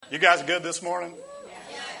You guys good this morning?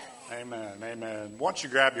 Amen. Amen. Once you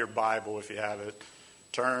grab your Bible, if you have it,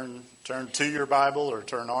 turn to your Bible or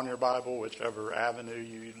turn on your Bible, whichever avenue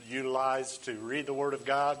you utilize to read the Word of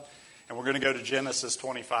God. And we're going to go to Genesis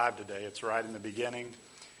 25 today. It's right in the beginning.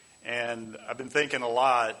 And I've been thinking a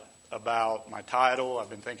lot about my title. I've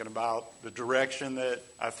been thinking about the direction that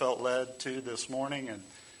I felt led to this morning. And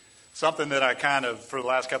something that I kind of, for the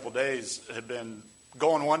last couple of days, had been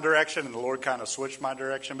going one direction, and the Lord kind of switched my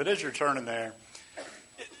direction. But as you're turning there,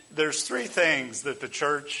 there's three things that the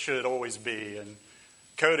church should always be. And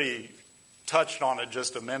Cody touched on it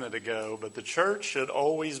just a minute ago, but the church should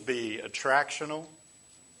always be attractional,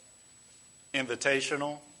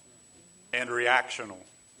 invitational, and reactional.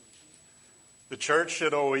 The church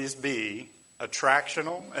should always be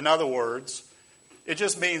attractional. In other words, it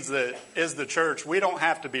just means that as the church, we don't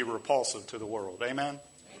have to be repulsive to the world. Amen?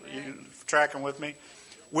 You tracking with me?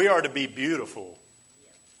 We are to be beautiful.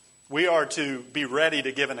 We are to be ready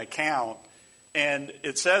to give an account. And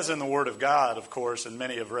it says in the Word of God, of course, and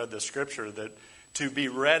many have read the scripture, that to be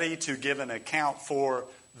ready to give an account for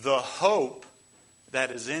the hope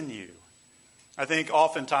that is in you. I think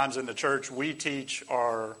oftentimes in the church we teach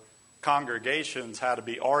our congregations how to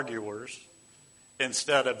be arguers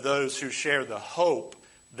instead of those who share the hope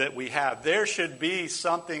that we have. There should be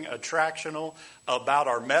something attractional about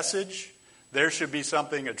our message. There should be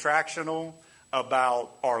something attractional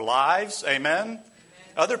about our lives. Amen? Amen.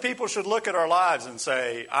 Other people should look at our lives and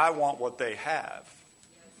say, I want what they have.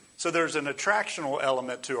 So there's an attractional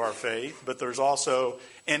element to our faith, but there's also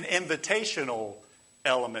an invitational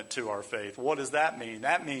element to our faith. What does that mean?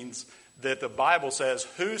 That means that the Bible says,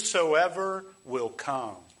 whosoever will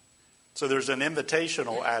come. So there's an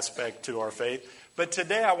invitational aspect to our faith. But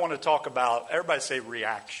today I want to talk about, everybody say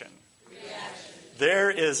reaction.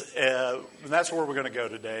 There is, and that's where we're going to go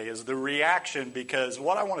today, is the reaction, because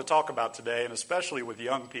what I want to talk about today, and especially with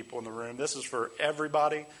young people in the room, this is for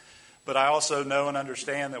everybody, but I also know and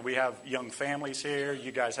understand that we have young families here.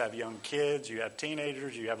 You guys have young kids, you have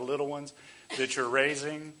teenagers, you have little ones that you're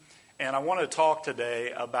raising. And I want to talk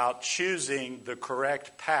today about choosing the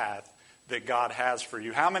correct path that God has for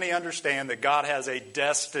you. How many understand that God has a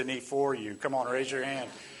destiny for you? Come on, raise your hand.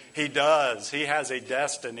 He does. He has a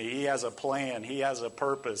destiny. He has a plan. He has a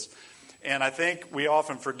purpose. And I think we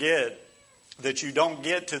often forget that you don't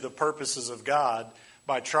get to the purposes of God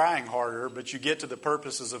by trying harder, but you get to the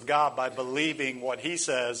purposes of God by believing what He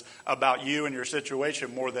says about you and your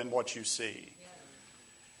situation more than what you see.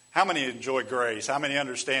 How many enjoy grace? How many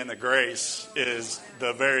understand that grace is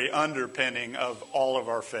the very underpinning of all of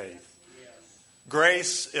our faith?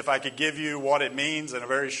 Grace, if I could give you what it means in a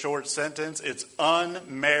very short sentence, it's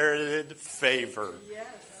unmerited favor. Yes.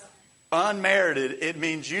 Unmerited, it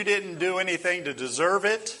means you didn't do anything to deserve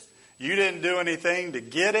it. You didn't do anything to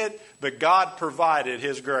get it, but God provided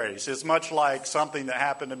His grace. It's much like something that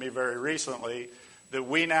happened to me very recently, that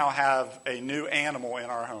we now have a new animal in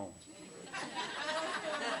our home.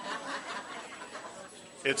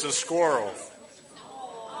 It's a squirrel.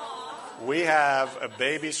 We have a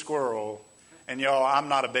baby squirrel. And y'all, I'm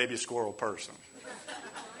not a baby squirrel person.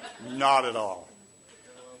 Not at all.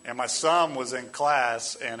 And my son was in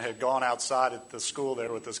class and had gone outside at the school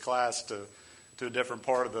there with his class to a different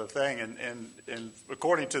part of the thing. And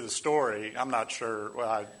according to the story, I'm not sure. Well,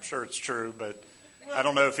 I'm sure it's true, but I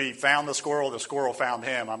don't know if he found the squirrel found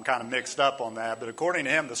him. I'm kind of mixed up on that. But according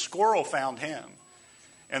to him, the squirrel found him.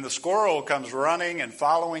 And the squirrel comes running and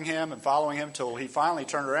following him until he finally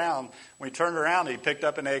turned around. When he turned around, he picked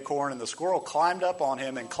up an acorn, and the squirrel climbed up on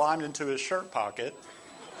him and climbed into his shirt pocket.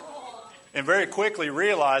 And very quickly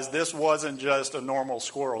realized this wasn't just a normal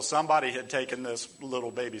squirrel. Somebody had taken this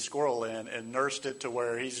little baby squirrel in and nursed it to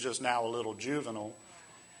where he's just now a little juvenile.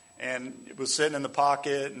 And it was sitting in the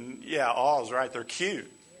pocket, and yeah, Oz, right? They're cute.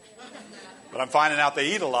 But I'm finding out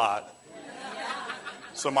they eat a lot.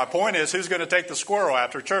 So my point is, who's going to take the squirrel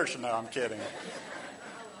after church? No, I'm kidding.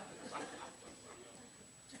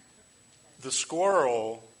 The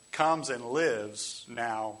squirrel comes and lives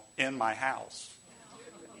now in my house.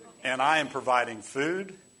 And I am providing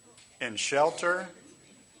food and shelter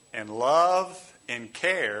and love and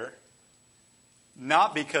care,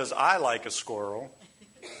 not because I like a squirrel,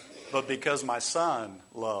 but because my son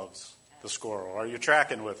loves the squirrel. Are you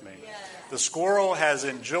tracking with me? Yes. The squirrel has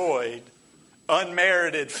enjoyed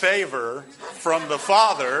unmerited favor from the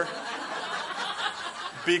Father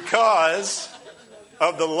because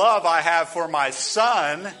of the love I have for my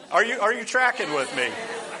son. Are you tracking with me?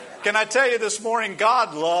 Can I tell you this morning,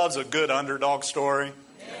 God loves a good underdog story.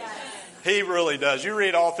 He really does. You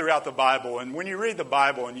read all throughout the Bible, and when you read the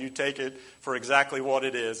Bible and you take it for exactly what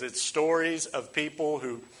it is, it's stories of people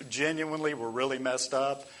who genuinely were really messed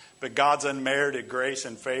up, but God's unmerited grace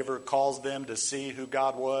and favor caused them to see who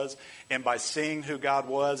God was, and by seeing who God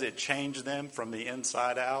was, it changed them from the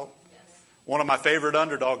inside out. Yes. One of my favorite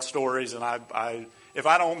underdog stories, and if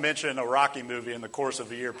I don't mention a Rocky movie in the course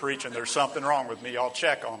of a year preaching, there's something wrong with me. Y'all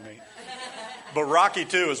check on me. But Rocky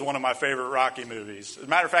II is one of my favorite Rocky movies. As a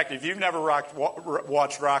matter of fact, if you've never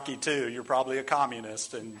watched Rocky II, you're probably a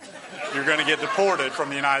communist and you're going to get deported from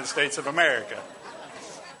the United States of America.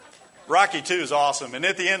 Rocky II is awesome. And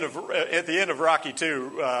at the end of Rocky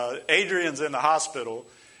II, Adrian's in the hospital,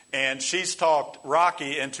 and she's talked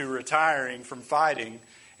Rocky into retiring from fighting.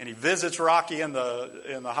 And he visits Rocky in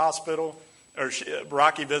the hospital,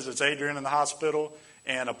 Rocky visits Adrian in the hospital.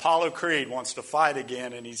 And Apollo Creed wants to fight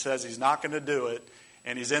again, and he says he's not going to do it.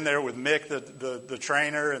 And he's in there with Mick, the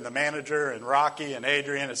trainer, and the manager, and Rocky and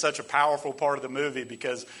Adrian. It's such a powerful part of the movie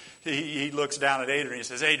because he looks down at Adrian. He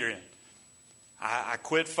says, Adrian, I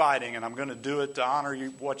quit fighting, and I'm going to do it to honor you,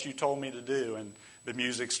 what you told me to do. And the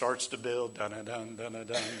music starts to build. Dun-dun-dun,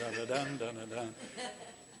 dun-dun-dun, dun-dun-dun, dun-dun-dun.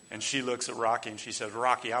 And she looks at Rocky, and she says,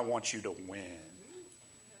 Rocky, I want you to win.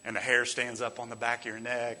 And the hair stands up on the back of your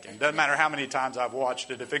neck. And it doesn't matter how many times I've watched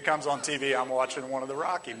it. If it comes on TV, I'm watching one of the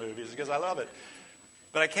Rocky movies because I love it.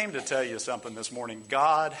 But I came to tell you something this morning.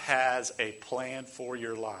 God has a plan for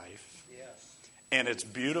your life. Yes. And it's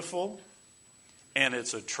beautiful. And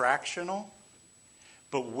it's attractional.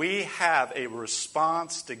 But we have a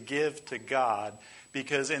response to give to God.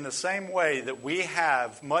 Because in the same way that we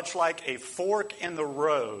have, much like a fork in the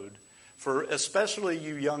road, for especially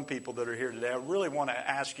you young people that are here today, I really want to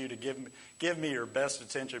ask you to give me your best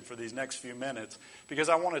attention for these next few minutes, because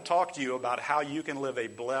I want to talk to you about how you can live a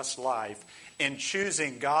blessed life in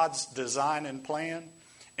choosing God's design and plan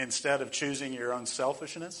instead of choosing your own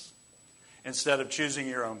selfishness, instead of choosing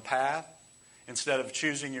your own path, instead of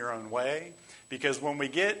choosing your own way. Because when we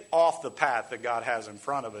get off the path that God has in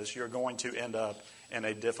front of us, you're going to end up in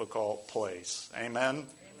a difficult place. Amen? Amen.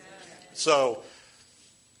 So,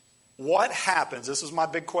 what happens, this is my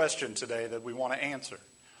big question today that we want to answer.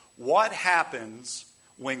 What happens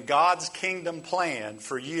when God's kingdom plan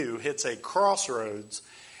for you hits a crossroads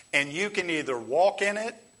and you can either walk in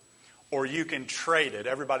it or you can trade it?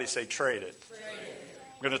 Everybody say trade it. Trade it.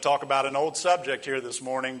 I'm going to talk about an old subject here this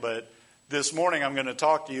morning, but this morning I'm going to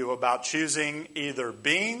talk to you about choosing either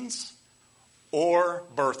beans or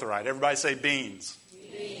birthright. Everybody say beans.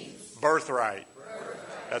 Beans. Birthright.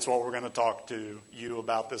 That's what we're going to talk to you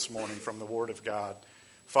about this morning from the Word of God.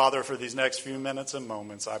 Father, for these next few minutes and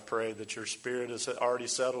moments, I pray that your Spirit is already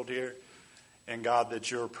settled here, and God, that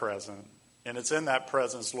you're present. And it's in that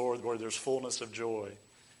presence, Lord, where there's fullness of joy,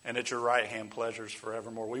 and at your right hand pleasures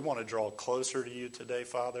forevermore. We want to draw closer to you today,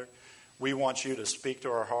 Father. We want you to speak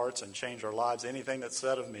to our hearts and change our lives. Anything that's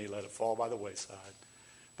said of me, let it fall by the wayside.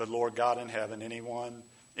 But Lord God in heaven,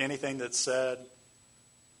 anything that's said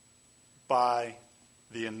by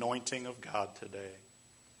the anointing of God today,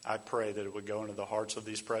 I pray that it would go into the hearts of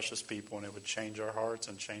these precious people and it would change our hearts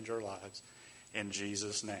and change our lives. In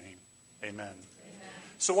Jesus' name, amen. Amen.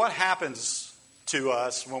 So what happens to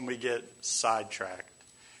us when we get sidetracked?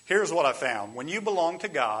 Here's what I found. When you belong to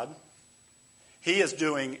God, He is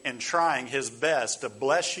doing and trying His best to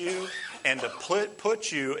bless you and to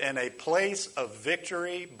put you in a place of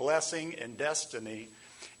victory, blessing, and destiny.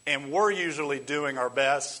 And we're usually doing our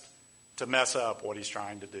best to mess up what He's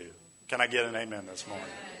trying to do. Can I get an amen this morning?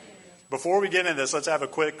 Before we get into this, let's have a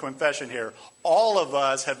quick confession here. All of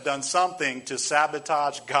us have done something to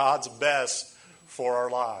sabotage God's best for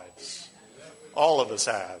our lives. All of us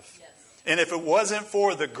have. And if it wasn't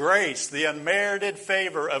for the grace, the unmerited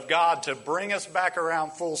favor of God to bring us back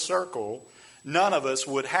around full circle, none of us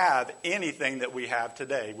would have anything that we have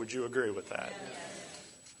today. Would you agree with that?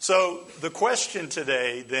 So the question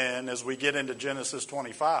today then, as we get into Genesis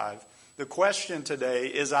 25, the question today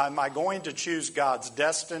is, am I going to choose God's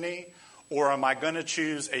destiny or am I going to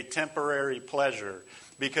choose a temporary pleasure?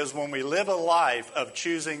 Because when we live a life of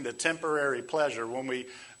choosing the temporary pleasure, when we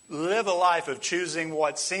live a life of choosing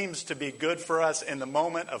what seems to be good for us in the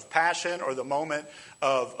moment of passion or the moment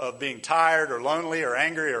of being tired or lonely or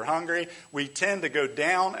angry or hungry, we tend to go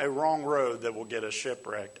down a wrong road that will get us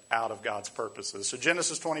shipwrecked out of God's purposes. So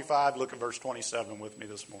Genesis 25, look at verse 27 with me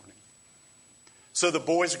this morning. So the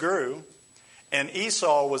boys grew, and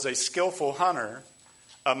Esau was a skillful hunter,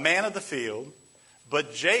 a man of the field,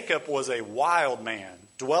 but Jacob was a wild man,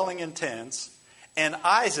 dwelling in tents, and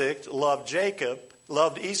Isaac loved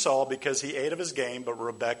Esau because he ate of his game, but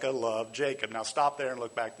Rebekah loved Jacob. Now stop there and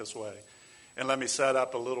look back this way. And let me set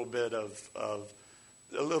up a little bit of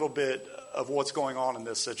what's going on in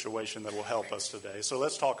this situation that will help us today. So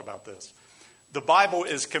let's talk about this. The Bible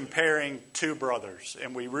is comparing two brothers,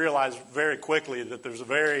 and we realize very quickly that there's a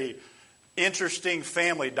very interesting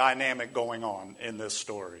family dynamic going on in this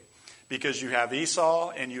story, because you have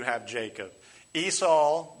Esau and you have Jacob.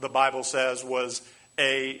 Esau, the Bible says,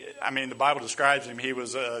 the Bible describes him, he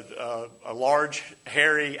was a large,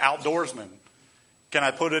 hairy outdoorsman. Can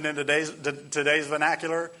I put it in today's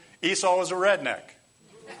vernacular? Esau was a redneck.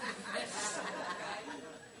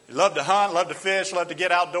 He loved to hunt, loved to fish, loved to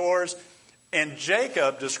get outdoors. And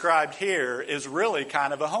Jacob, described here, is really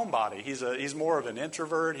kind of a homebody. He's more of an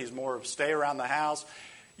introvert. He's more of stay around the house.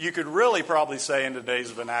 You could really probably say in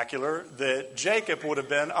today's vernacular that Jacob would have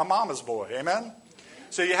been a mama's boy. Amen?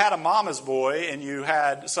 So you had a mama's boy, and you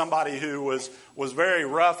had somebody who was very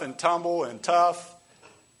rough and tumble and tough.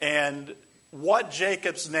 And what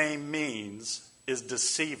Jacob's name means is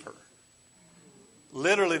deceiver.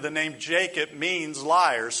 Literally, the name Jacob means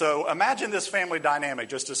liar. So imagine this family dynamic,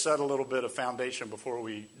 just to set a little bit of foundation before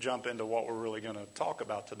we jump into what we're really going to talk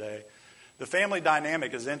about today. The family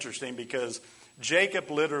dynamic is interesting because Jacob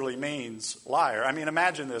literally means liar. I mean,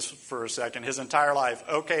 imagine this for a second. His entire life.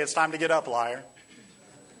 Okay, it's time to get up, liar.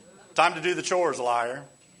 Time to do the chores, liar.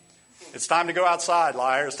 It's time to go outside,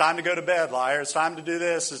 liar. It's time to go to bed, liar. It's time to do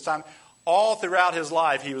this. It's time. All throughout his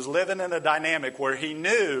life, he was living in a dynamic where he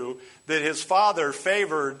knew that his father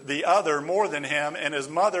favored the other more than him, and his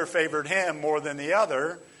mother favored him more than the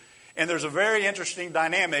other. And there's a very interesting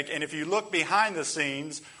dynamic. And if you look behind the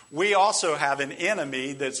scenes, we also have an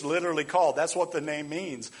enemy that's literally called, that's what the name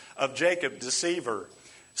means, of Jacob, deceiver.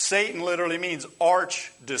 Satan literally means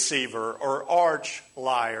arch deceiver or arch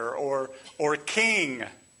liar or king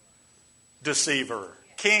deceiver.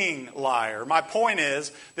 King liar. My point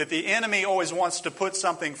is that the enemy always wants to put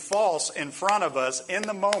something false in front of us in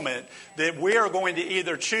the moment that we are going to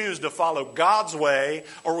either choose to follow God's way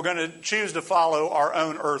or we're going to choose to follow our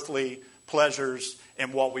own earthly pleasures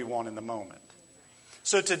and what we want in the moment.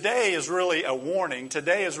 So today is really a warning.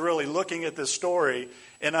 Today is really looking at this story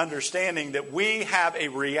and understanding that we have a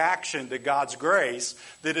reaction to God's grace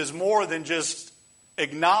that is more than just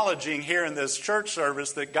acknowledging here in this church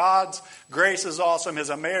service that God's grace is awesome, His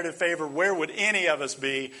unmerited favor. Where would any of us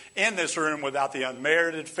be in this room without the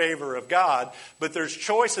unmerited favor of God? But there's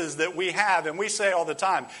choices that we have, and we say all the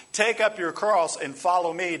time, take up your cross and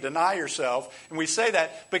follow me, deny yourself. And we say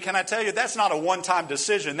that, but can I tell you, that's not a one-time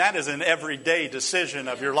decision. That is an everyday decision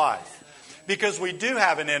of your life. Because we do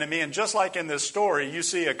have an enemy, and just like in this story, you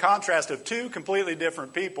see a contrast of two completely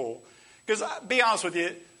different people. Because, be honest with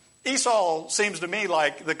you, Esau seems to me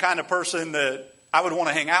like the kind of person that I would want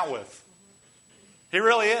to hang out with. He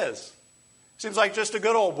really is. Seems like just a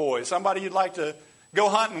good old boy, somebody you'd like to go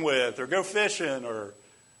hunting with or go fishing or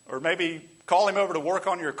maybe call him over to work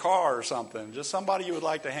on your car or something. Just somebody you would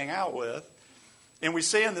like to hang out with. And we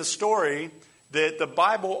see in this story that the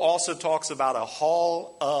Bible also talks about a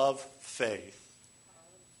hall of faith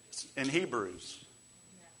in Hebrews.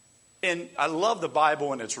 And I love the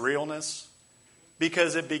Bible and its realness,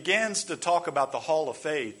 because it begins to talk about the hall of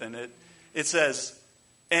faith. And it says,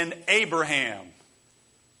 and Abraham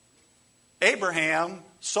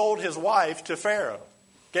sold his wife to Pharaoh.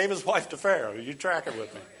 Gave his wife to Pharaoh. You track it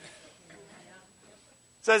with me. It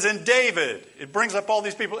says, and David. It brings up all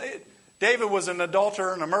these people. David was an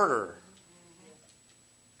adulterer and a murderer.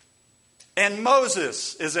 And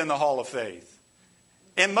Moses is in the hall of faith.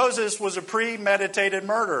 And Moses was a premeditated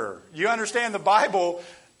murderer. You understand the Bible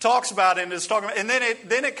talks about it and is talking about, and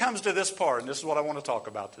then it comes to this part, and this is what I want to talk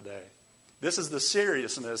about today. This is the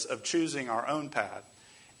seriousness of choosing our own path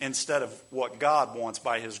instead of what God wants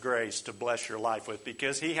by His grace to bless your life with,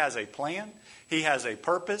 because He has a plan, He has a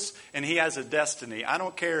purpose, and He has a destiny. I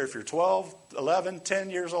don't care if you're 12, 11, 10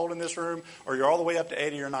 years old in this room, or you're all the way up to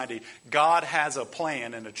 80 or 90. God has a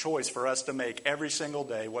plan and a choice for us to make every single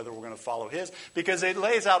day, whether we're going to follow His, because it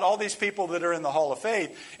lays out all these people that are in the hall of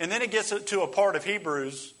faith, and then it gets to a part of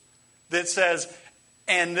Hebrews that says,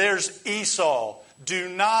 and there's Esau. Do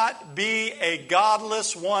not be a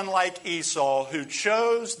godless one like Esau, who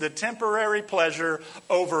chose the temporary pleasure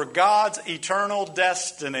over God's eternal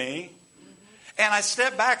destiny. And I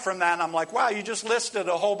step back from that and I'm like, wow, you just listed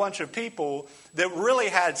a whole bunch of people that really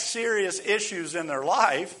had serious issues in their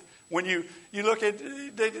life. When you look at,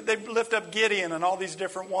 they lift up Gideon and all these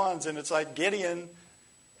different ones, and it's like Gideon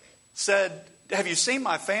said, have you seen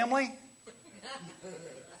my family?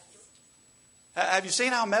 Have you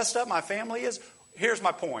seen how messed up my family is? Here's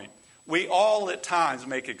my point. We all at times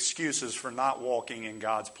make excuses for not walking in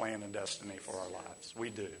God's plan and destiny for our lives. We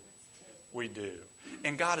do. we do.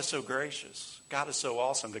 And God is so gracious. God is so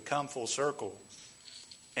awesome to come full circle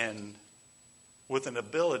and with an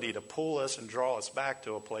ability to pull us and draw us back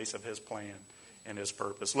to a place of his plan and his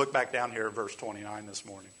purpose. Look back down here at verse 29 this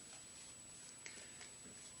morning.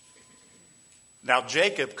 Now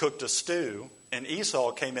Jacob cooked a stew, and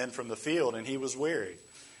Esau came in from the field, and he was weary.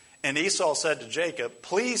 And Esau said to Jacob,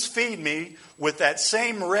 "Please feed me with that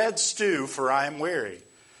same red stew, for I am weary."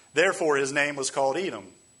 Therefore his name was called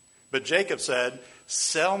Edom. But Jacob said,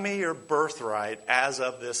 "Sell me your birthright as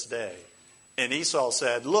of this day." And Esau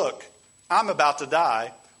said, "Look, I'm about to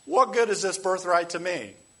die. What good is this birthright to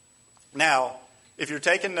me?" Now, if you're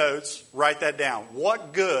taking notes, write that down.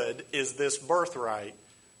 What good is this birthright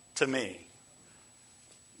to me?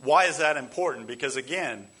 Why is that important? Because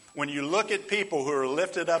again, when you look at people who are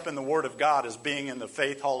lifted up in the Word of God as being in the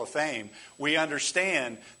Faith Hall of Fame, we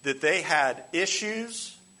understand that they had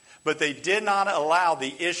issues, but they did not allow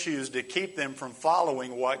the issues to keep them from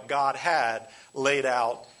following what God had laid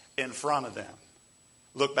out in front of them.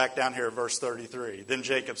 Look back down here at verse 33. Then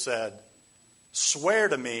Jacob said, "Swear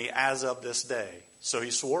to me as of this day." So he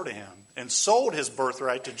swore to him and sold his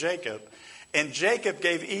birthright to Jacob. And Jacob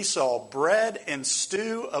gave Esau bread and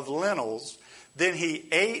stew of lentils. Then he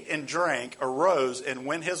ate and drank, arose, and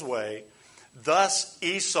went his way. Thus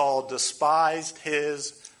Esau despised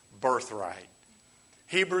his birthright.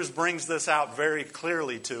 Hebrews brings this out very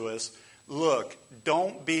clearly to us. Look,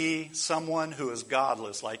 don't be someone who is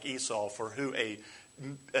godless like Esau, for who a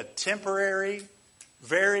temporary,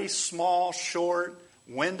 very small, short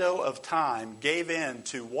window of time gave in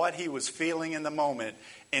to what he was feeling in the moment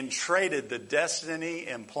and traded the destiny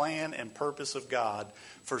and plan and purpose of God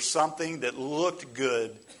for something that looked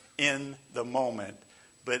good in the moment,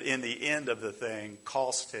 but in the end of the thing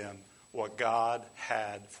cost him what God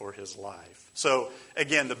had for his life. So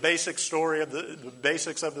again, the basics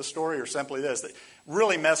of the story are simply this: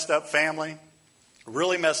 really messed up family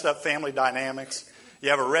dynamics. You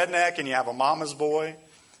have a redneck and you have a mama's boy.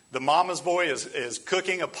 The mama's boy is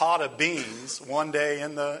cooking a pot of beans one day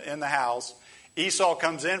in the house. Esau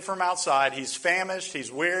comes in from outside. He's famished. He's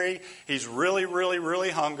weary. He's really, really, really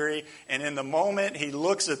hungry. And in the moment he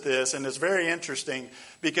looks at this, and it's very interesting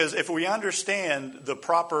because if we understand the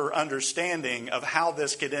proper understanding of how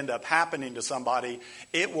this could end up happening to somebody,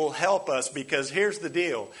 it will help us, because here's the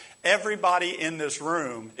deal. Everybody in this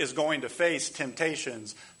room is going to face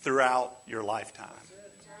temptations throughout your lifetime.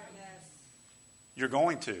 You're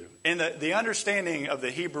going to. And the understanding of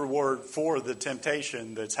the Hebrew word for the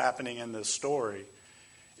temptation that's happening in this story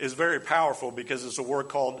is very powerful, because it's a word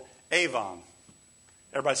called Avon.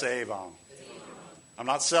 Everybody say Avon. I'm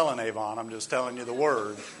not selling Avon. I'm just telling you the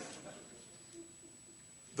word.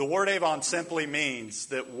 The word Avon simply means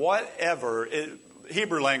that whatever,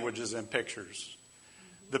 Hebrew language is in pictures.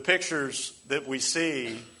 The pictures that we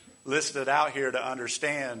see listed out here to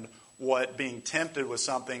understand what being tempted with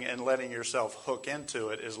something and letting yourself hook into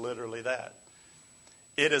it is literally that.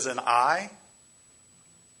 It is an eye.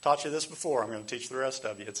 Taught you this before. I'm going to teach the rest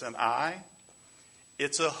of you. It's an eye.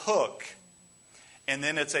 It's a hook. And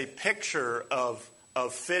then it's a picture of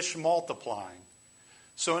fish multiplying.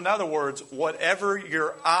 So in other words, whatever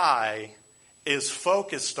your eye is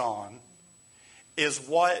focused on is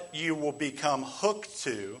what you will become hooked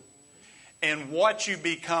to. And what you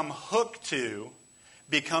become hooked to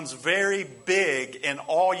becomes very big and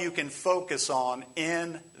all you can focus on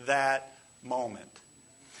in that moment.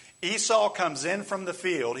 Esau comes in from the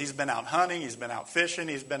field. He's been out hunting. He's been out fishing.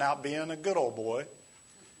 He's been out being a good old boy.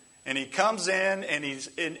 And he comes in, and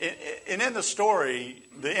in the story,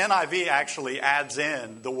 the NIV actually adds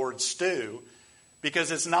in the word stew,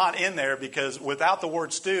 because it's not in there, because without the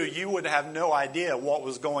word stew, you would have no idea what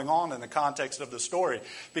was going on in the context of the story.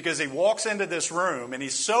 Because he walks into this room, and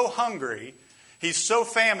he's so hungry, he's so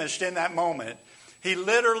famished in that moment, he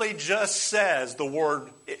literally just says the word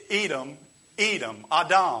Edom, Edom,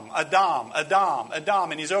 Adam, Adam, Adam,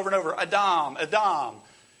 Adam. And he's over and over, Adam, Adam.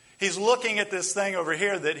 He's looking at this thing over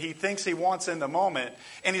here that he thinks he wants in the moment.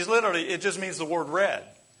 And he's literally, it just means the word red.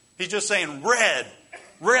 He's just saying red,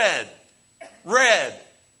 red, red.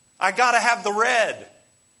 I got to have the red.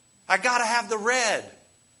 I got to have the red.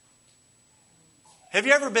 Have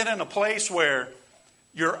you ever been in a place where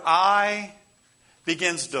your eye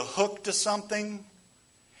begins to hook to something,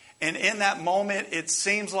 and in that moment it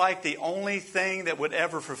seems like the only thing that would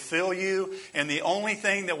ever fulfill you, and the only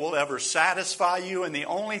thing that will ever satisfy you, and the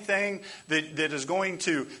only thing that is going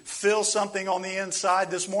to fill something on the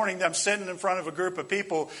inside? This morning I'm sitting in front of a group of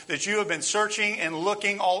people that you have been searching and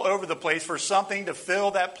looking all over the place for something to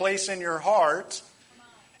fill that place in your heart.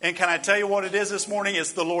 And can I tell you what it is this morning?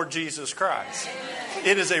 It's the Lord Jesus Christ.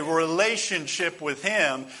 It is a relationship with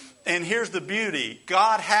Him. And here's the beauty.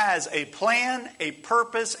 God has a plan, a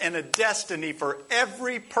purpose, and a destiny for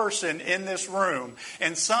every person in this room.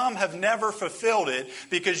 And some have never fulfilled it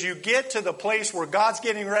because you get to the place where God's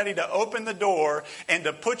getting ready to open the door and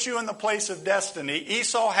to put you in the place of destiny.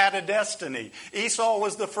 Esau had a destiny. Esau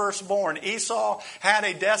was the firstborn. Esau had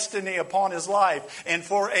a destiny upon his life. And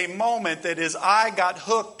for a moment that his eye got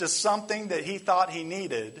hooked to something that he thought he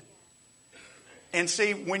needed. And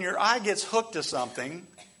see, when your eye gets hooked to something,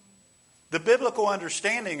 the biblical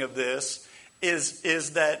understanding of this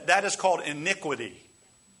is that is called iniquity.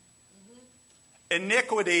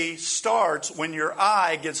 Iniquity starts when your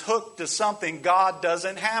eye gets hooked to something God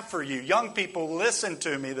doesn't have for you. Young people, listen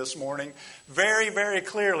to me this morning very, very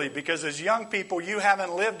clearly, because as young people, you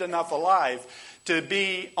haven't lived enough a life to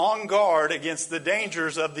be on guard against the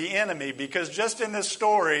dangers of the enemy. Because just in this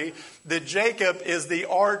story, that Jacob is the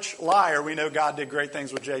arch liar. We know God did great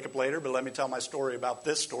things with Jacob later, but let me tell my story about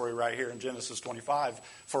this story right here in Genesis 25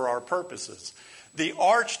 for our purposes. The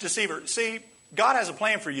arch deceiver. See, God has a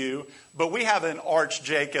plan for you, but we have an arch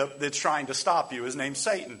Jacob that's trying to stop you. His name's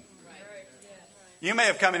Satan. You may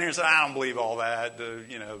have come in here and said, I don't believe all that.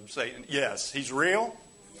 Satan. Yes, he's real.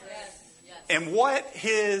 And what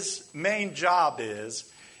his main job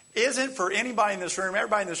isn't for anybody in this room,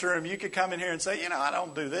 everybody in this room, you could come in here and say, I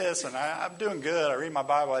don't do this, and I'm doing good. I read my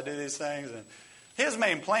Bible, I do these things. And his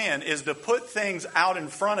main plan is to put things out in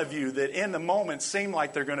front of you that in the moment seem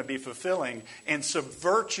like they're going to be fulfilling and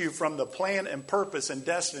subvert you from the plan and purpose and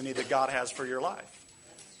destiny that God has for your life.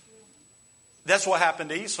 That's what happened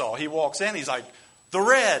to Esau. He walks in, he's like, the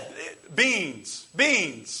red, beans.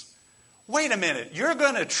 Wait a minute, you're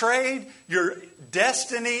going to trade your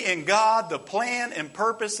destiny in God, the plan and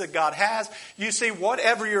purpose that God has? You see,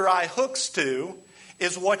 whatever your eye hooks to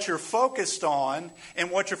is what you're focused on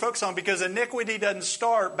and what you're focused on, because iniquity doesn't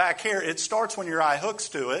start back here. It starts when your eye hooks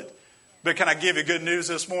to it. But can I give you good news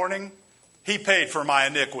this morning? He paid for my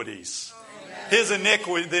iniquities. His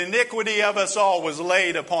iniquity, the iniquity of us all was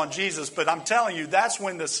laid upon Jesus. But I'm telling you, that's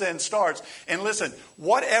when the sin starts. And listen,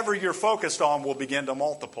 whatever you're focused on will begin to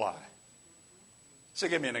multiply. So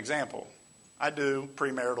give me an example. I do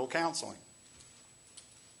premarital counseling.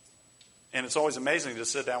 And it's always amazing to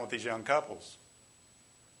sit down with these young couples,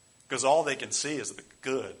 because all they can see is the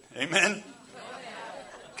good. Amen?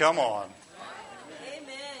 Come on.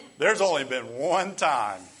 There's only been one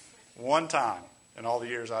time in all the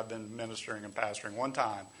years I've been ministering and pastoring, one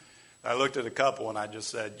time I looked at a couple and I just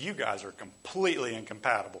said, you guys are completely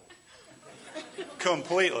incompatible.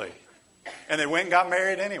 Completely. And they went and got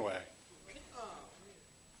married anyway.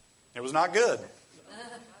 It was not good.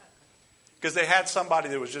 Because they had somebody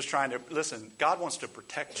that was just trying to, listen, God wants to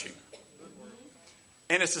protect you.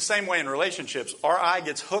 And it's the same way in relationships. Our eye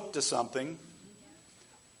gets hooked to something.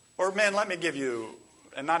 Or men, let me give you,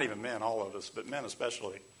 and not even men, all of us, but men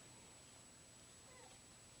especially.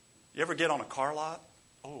 You ever get on a car lot?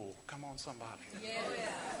 Oh, come on, somebody.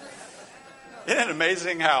 Isn't it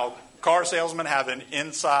amazing how car salesmen have an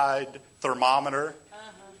inside thermometer?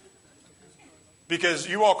 Because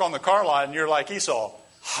you walk on the car lot and you're like Esau.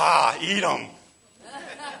 Ha, eat them.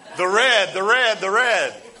 The red.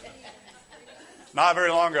 Not very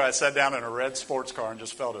long ago, I sat down in a red sports car and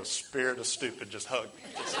just felt a spirit of stupid just hug me.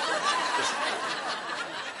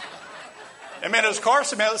 I mean, as car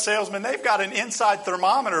salesmen, they've got an inside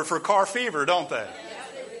thermometer for car fever, don't they?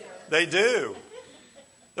 They do.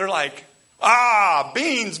 They're like,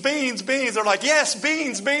 beans. They're like, yes,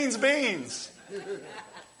 beans.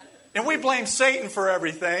 And we blame Satan for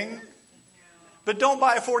everything. But don't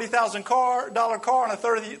buy a $40,000 car on a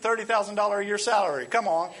 $30,000 a year salary. Come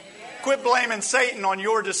on. Quit blaming Satan on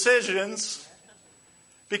your decisions.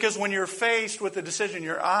 Because when you're faced with the decision,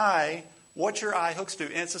 what your eye hooks to,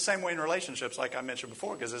 and it's the same way in relationships like I mentioned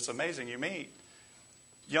before, because it's amazing. You meet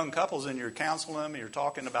young couples and you're counseling them, and you're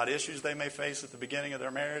talking about issues they may face at the beginning of their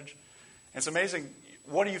marriage. And it's amazing.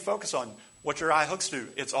 What do you focus on? What your eye hooks to.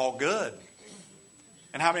 It's all good.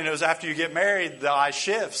 And how many knows after you get married, the eye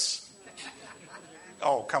shifts?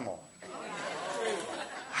 Oh, come on.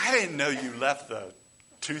 I didn't know you left the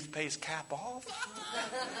toothpaste cap off.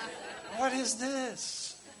 What is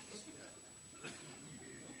this?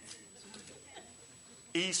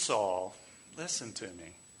 Esau, listen to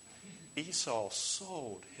me. Esau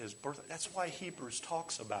sold his birthright. That's why Hebrews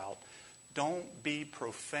talks about don't be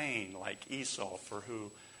profane like Esau,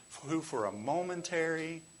 who for a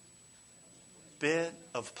momentary bit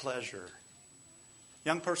of pleasure.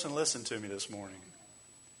 Young person, listen to me this morning.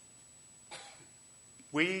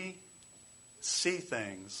 We see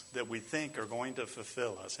things that we think are going to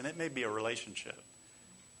fulfill us. And it may be a relationship.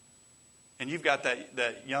 And you've got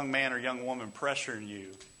that young man or young woman pressuring you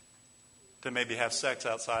to maybe have sex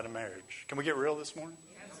outside of marriage. Can we get real this morning?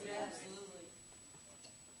 Absolutely.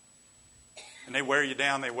 And they wear you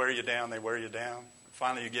down, they wear you down, they wear you down.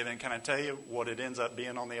 Finally you give in. Can I tell you what it ends up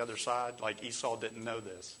being on the other side? Like Esau didn't know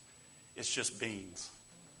this. It's just beans.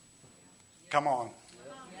 Come on.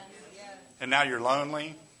 And now you're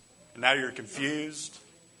lonely. And now you're confused.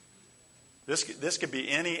 This could be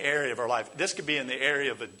any area of our life. This could be in the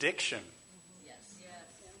area of addiction.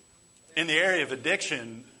 In the area of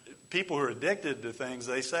addiction, people who are addicted to things,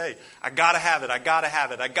 they say, I got to have it, I got to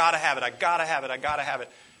have it, I got to have it, I got to have it, I got to have it.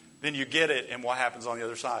 Then you get it, and what happens on the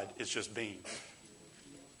other side? It's just beans.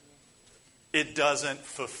 It doesn't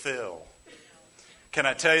fulfill. Can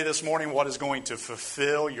I tell you this morning what is going to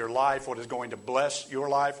fulfill your life, what is going to bless your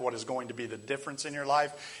life, what is going to be the difference in your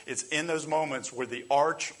life? It's in those moments where the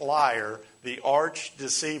arch liar, the arch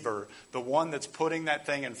deceiver, the one that's putting that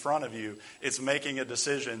thing in front of you, is making a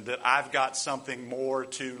decision that I've got something more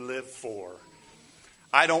to live for.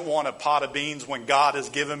 I don't want a pot of beans when God has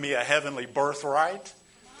given me a heavenly birthright.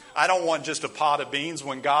 I don't want just a pot of beans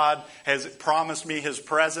when God has promised me His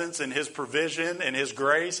presence and His provision and His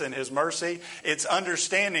grace and His mercy. It's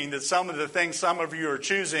understanding that some of the things some of you are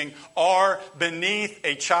choosing are beneath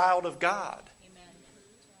a child of God. Amen.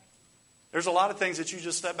 There's a lot of things that you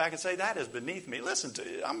just step back and say, that is beneath me. Listen,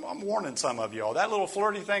 I'm warning some of y'all. That little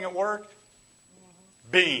flirty thing at work,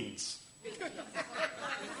 beans.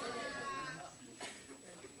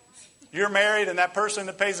 You're married and that person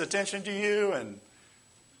that pays attention to you and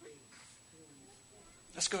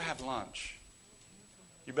let's go have lunch.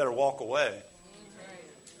 You better walk away.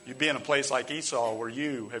 You'd be in a place like Esau where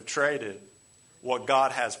you have traded what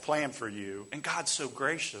God has planned for you. And God's so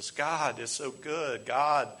gracious. God is so good.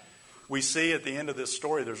 God, we see at the end of this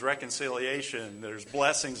story, there's reconciliation. There's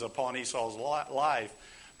blessings upon Esau's life.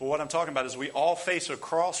 But what I'm talking about is we all face a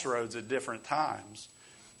crossroads at different times.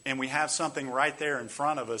 And we have something right there in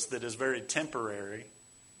front of us that is very temporary.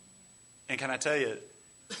 And can I tell you,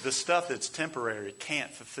 the stuff that's temporary can't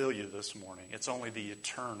fulfill you this morning. It's only the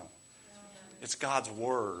eternal. It's God's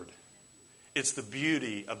Word. It's the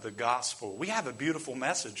beauty of the gospel. We have a beautiful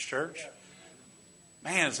message, church.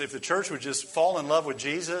 Man, if the church would just fall in love with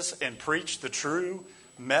Jesus and preach the true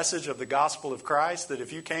message of the gospel of Christ, that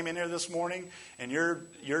if you came in here this morning and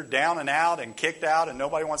you're down and out and kicked out and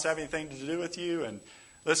nobody wants to have anything to do with you, and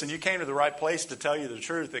listen, you came to the right place to tell you the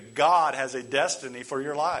truth, that God has a destiny for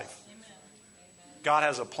your life. God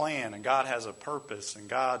has a plan and God has a purpose and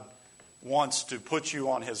God wants to put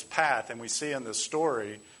you on His path. And we see in this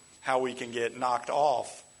story how we can get knocked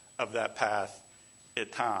off of that path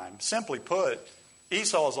at times. Simply put,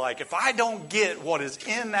 Esau's like, if I don't get what is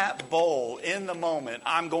in that bowl in the moment,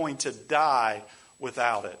 I'm going to die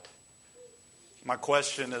without it. My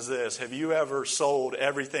question is this: have you ever sold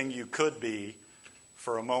everything you could be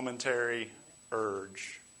for a momentary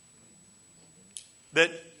urge?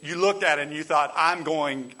 That you looked at it and you thought,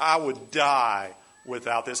 I would die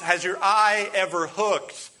without this. Has your eye ever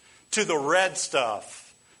hooked to the red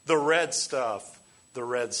stuff? The red stuff. The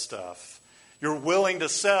red stuff. You're willing to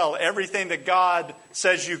sell everything that God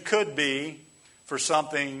says you could be for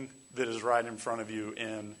something that is right in front of you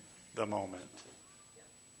in the moment.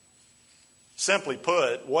 Simply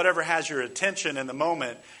put, whatever has your attention in the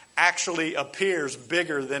moment actually appears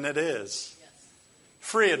bigger than it is.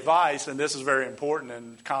 Free advice, and this is very important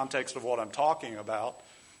in context of what I'm talking about,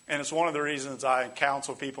 and it's one of the reasons I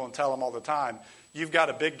counsel people and tell them all the time, you've got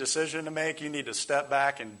a big decision to make, you need to step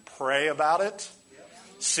back and pray about it,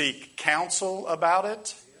 seek counsel about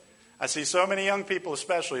it. I see so many young people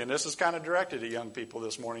especially, and this is kind of directed at young people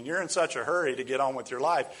this morning, you're in such a hurry to get on with your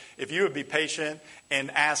life. If you would be patient and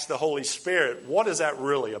ask the Holy Spirit, what is that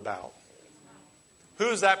really about? Who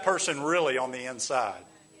is that person really on the inside?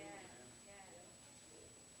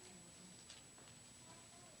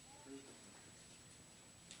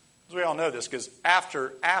 We all know this because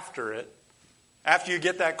after you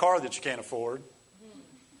get that car that you can't afford,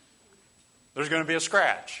 there's going to be a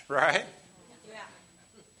scratch, right? Yeah.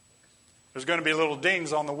 There's going to be little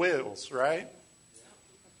dings on the wheels, right?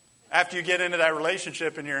 After you get into that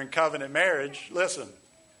relationship and you're in covenant marriage, listen,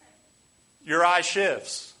 your eye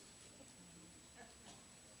shifts.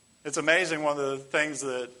 It's amazing, one of the things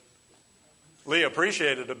that Leah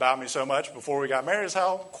appreciated about me so much before we got married is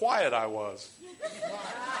how quiet I was.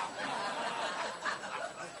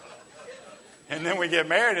 And then we get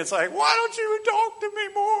married, it's like, why don't you talk to me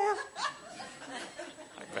more?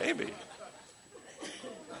 Like, baby.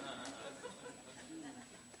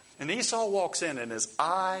 And Esau walks in and his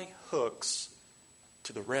eye hooks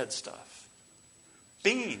to the red stuff.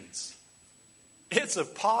 Beans. It's a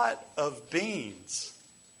pot of beans.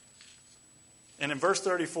 And in verse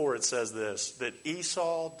 34 it says this, that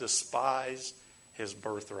Esau despised his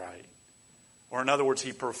birthright. Or in other words,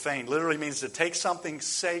 he profaned. Literally means to take something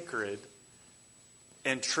sacred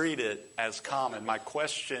and treat it as common. My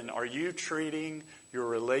question, are you treating your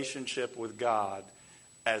relationship with God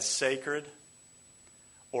as sacred?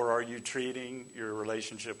 Or are you treating your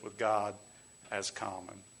relationship with God as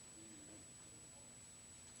common?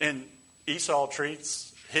 And Esau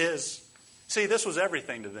treats his... See, this was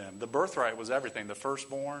everything to them. The birthright was everything. The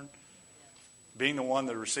firstborn, being the one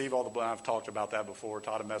that received all the blessings. I've talked about that before,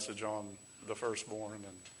 taught a message on the firstborn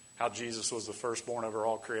and how Jesus was the firstborn over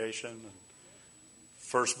all creation. And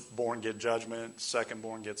firstborn get judgment,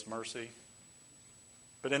 secondborn gets mercy.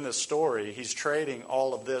 But in this story, he's trading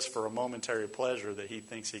all of this for a momentary pleasure that he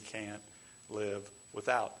thinks he can't live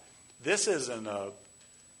without. This isn't a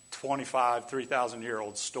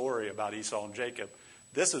 3,000-year-old story about Esau and Jacob.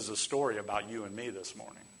 This is a story about you and me this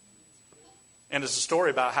morning. And it's a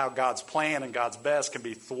story about how God's plan and God's best can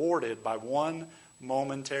be thwarted by one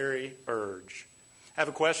momentary urge. I have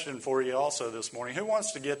a question for you also this morning. Who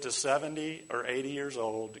wants to get to 70 or 80 years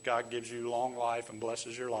old? God gives you long life and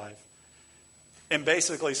blesses your life. And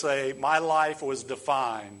basically say, my life was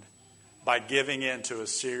defined by giving in to a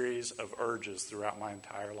series of urges throughout my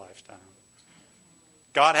entire lifetime.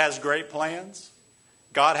 God has great plans.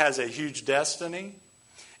 God has a huge destiny.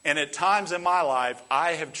 And at times in my life,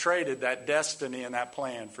 I have traded that destiny and that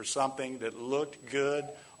plan for something that looked good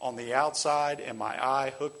on the outside and my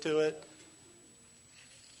eye hooked to it.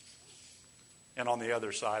 And on the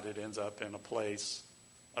other side, it ends up in a place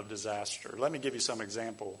of disaster. Let me give you some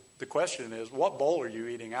example. The question is, what bowl are you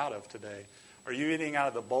eating out of today? Are you eating out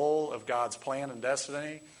of the bowl of God's plan and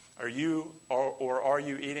destiny? Or are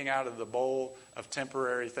you eating out of the bowl of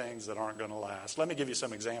temporary things that aren't going to last? Let me give you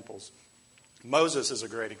some examples. Moses is a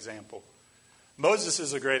great example. Moses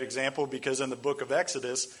is a great example because in the book of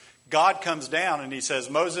Exodus, God comes down and he says,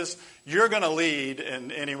 Moses, you're going to lead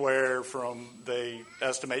in anywhere from, they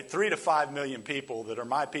estimate, 3 to 5 million people that are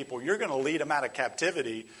my people. You're going to lead them out of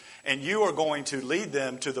captivity and you are going to lead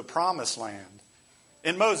them to the promised land.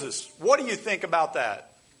 And Moses, what do you think about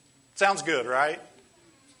that? Sounds good, right?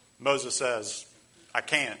 Moses says, I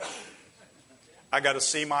can't. I got a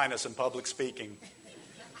C- in public speaking.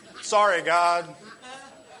 Sorry, God.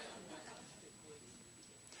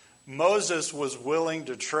 Moses was willing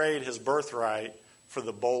to trade his birthright for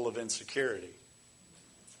the bowl of insecurity.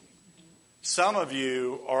 Some of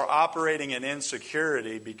you are operating in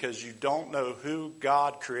insecurity because you don't know who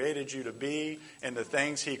God created you to be and the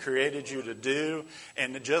things He created you to do.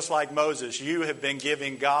 And just like Moses, you have been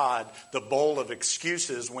giving God the bowl of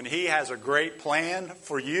excuses when He has a great plan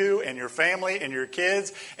for you and your family and your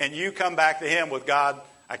kids. And you come back to Him with, God,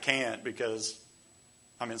 I can't because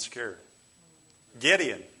I'm insecure.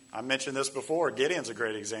 Gideon, I mentioned this before. Gideon's a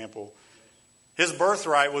great example. His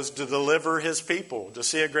birthright was to deliver his people, to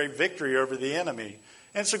see a great victory over the enemy.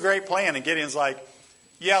 And it's a great plan. And Gideon's like,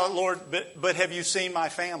 yeah, Lord, but have you seen my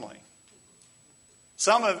family?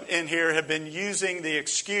 Some in here have been using the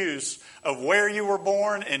excuse of where you were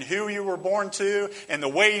born and who you were born to and the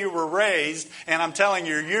way you were raised. And I'm telling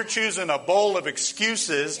you, you're choosing a bowl of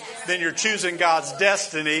excuses than you're choosing God's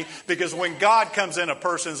destiny. Because when God comes in a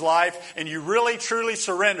person's life and you really truly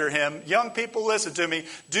surrender Him, young people, listen to me,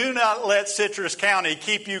 do not let Citrus County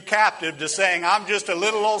keep you captive to saying, I'm just a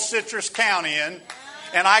little old Citrus Countyan.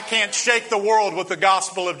 And I can't shake the world with the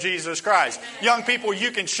gospel of Jesus Christ. Young people,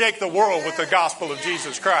 you can shake the world with the gospel of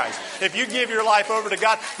Jesus Christ. If you give your life over to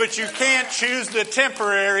God, but you can't choose the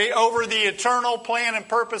temporary over the eternal plan and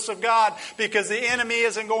purpose of God, because the enemy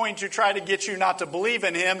isn't going to try to get you not to believe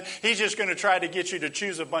in Him. He's just going to try to get you to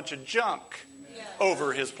choose a bunch of junk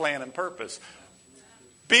over His plan and purpose.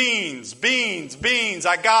 Beans, beans, beans.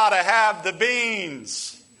 I gotta have the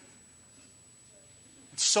beans.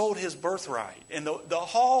 Sold his birthright. And the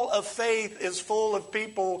hall of faith is full of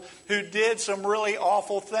people who did some really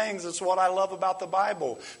awful things. That's what I love about the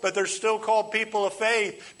Bible. But they're still called people of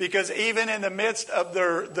faith because even in the midst of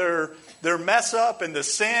their mess up and the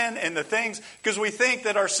sin and the things, because we think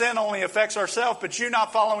that our sin only affects ourselves, but you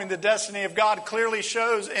not following the destiny of God clearly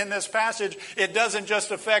shows in this passage it doesn't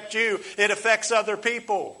just affect you, it affects other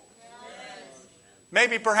people.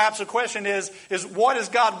 Maybe perhaps the question is what is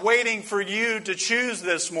God waiting for you to choose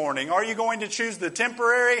this morning? Are you going to choose the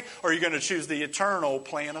temporary or are you going to choose the eternal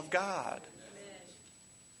plan of God?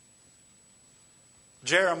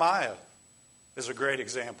 Jeremiah is a great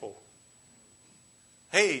example.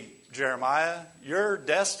 Hey, Jeremiah, your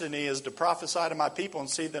destiny is to prophesy to my people and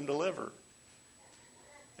see them deliver.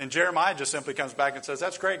 And Jeremiah just simply comes back and says,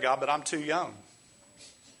 that's great, God, but I'm too young.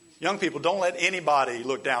 Young people, don't let anybody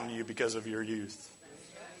look down on you because of your youth.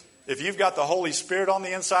 If you've got the Holy Spirit on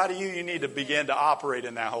the inside of you, you need to begin to operate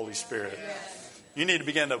in that Holy Spirit. You need to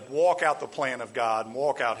begin to walk out the plan of God and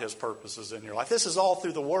walk out His purposes in your life. This is all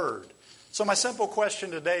through the Word. So my simple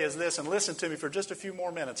question today is this, and listen to me for just a few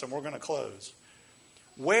more minutes and we're going to close.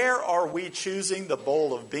 Where are we choosing the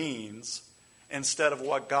bowl of beans instead of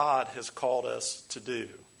what God has called us to do?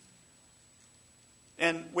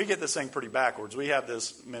 And we get this thing pretty backwards. We have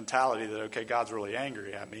this mentality that, okay, God's really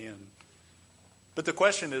angry at me. But the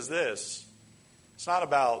question is this. It's not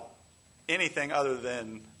about anything other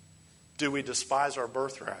than, do we despise our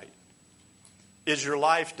birthright? Is your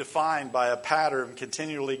life defined by a pattern of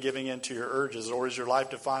continually giving in to your urges, or is your life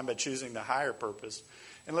defined by choosing the higher purpose?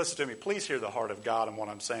 And listen to me, please hear the heart of God in what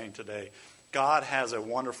I'm saying today. God has a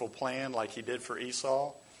wonderful plan like He did for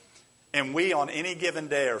Esau. And we on any given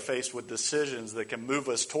day are faced with decisions that can move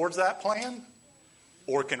us towards that plan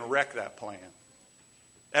or can wreck that plan.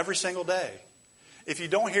 Every single day. If you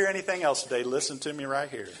don't hear anything else today, listen to me right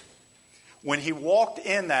here. When he walked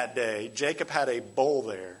in that day, Jacob had a bowl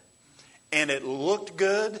there. And it looked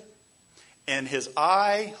good. And his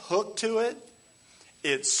eye hooked to it.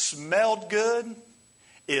 It smelled good.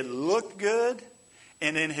 It looked good.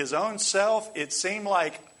 And in his own self, it seemed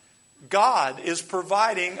like God is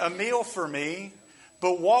providing a meal for me,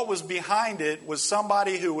 but what was behind it was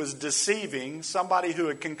somebody who was deceiving, somebody who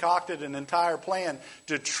had concocted an entire plan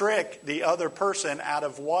to trick the other person out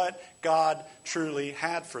of what God truly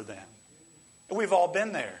had for them. And we've all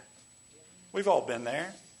been there. We've all been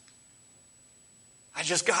there. I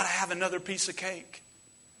just got to have another piece of cake.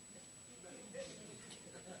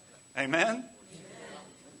 Amen?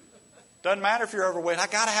 Doesn't matter if you're overweight. I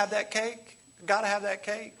got to have that cake. Got to have that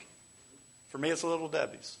cake. For me, it's Little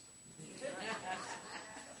Debbie's.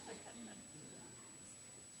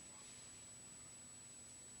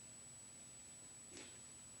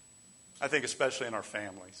 I think especially in our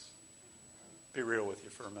families. Be real with you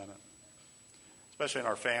for a minute. Especially in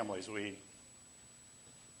our families, we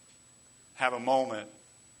have a moment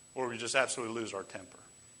where we just absolutely lose our temper.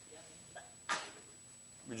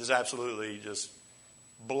 We just absolutely just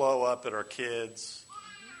blow up at our kids.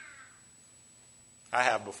 I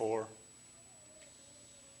have before.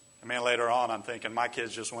 I mean, later on, I'm thinking my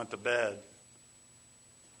kids just went to bed.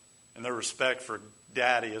 And their respect for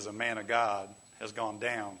Daddy as a man of God has gone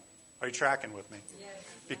down. Are you tracking with me? Yes.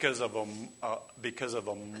 Because of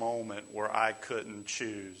a moment where I couldn't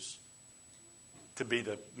choose to be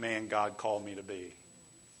the man God called me to be.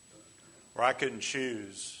 Where I couldn't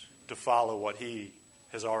choose to follow what He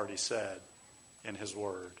has already said in His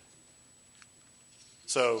Word.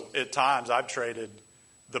 So at times I've traded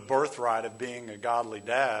the birthright of being a godly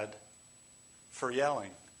dad for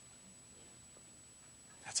yelling.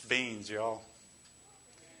 That's beans, y'all.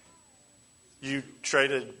 We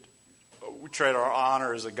trade our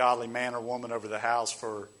honor as a godly man or woman over the house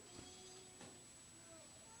for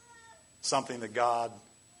something that God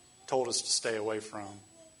told us to stay away from.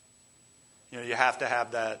 You know, you have to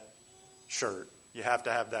have that shirt. You have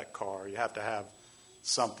to have that car. You have to have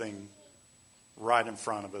something right in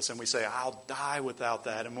front of us. And we say, I'll die without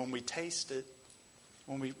that. And when we taste it,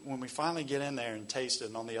 when we finally get in there and taste it,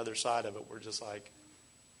 and on the other side of it, we're just like,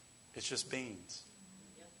 it's just beans.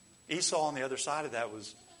 Esau on the other side of that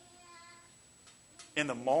was, in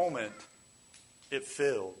the moment, it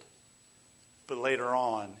filled. But later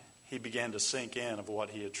on, he began to sink in of what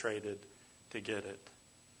he had traded to get it.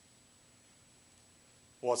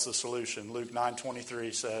 What's the solution? Luke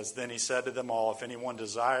 9:23 says, Then he said to them all, If anyone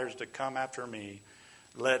desires to come after me,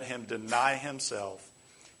 let him deny himself,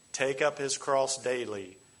 take up his cross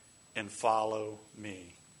daily, and follow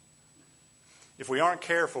me. If we aren't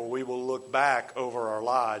careful, we will look back over our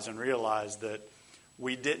lives and realize that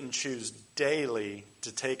we didn't choose daily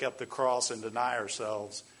to take up the cross and deny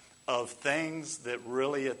ourselves of things that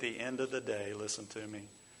really at the end of the day, listen to me,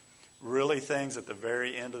 really things at the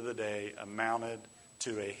very end of the day amounted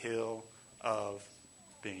to a hill of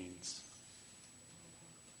beans.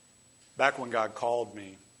 Back when God called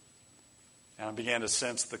me, and I began to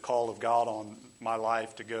sense the call of God on my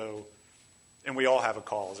life to go, and we all have a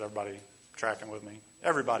call. Is everybody tracking with me?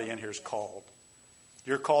 Everybody in here is called.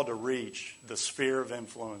 You're called to reach the sphere of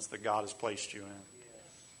influence that God has placed you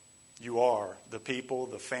in. You are the people,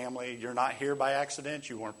 the family. You're not here by accident.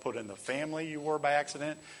 You weren't put in the family you were by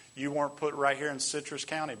accident. You weren't put right here in Citrus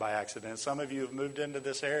County by accident. Some of you have moved into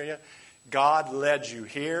this area. God led you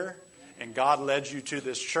here, and God led you to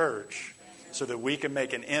this church. so that we can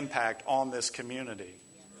make an impact on this community.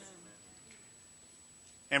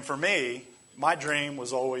 And for me, my dream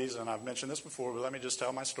was always, and I've mentioned this before, but let me just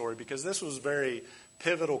tell my story, because this was very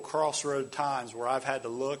pivotal crossroad times where I've had to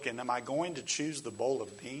look, and am I going to choose the bowl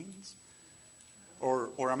of beans?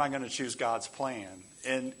 Or am I going to choose God's plan?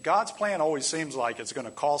 And God's plan always seems like it's going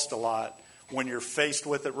to cost a lot when you're faced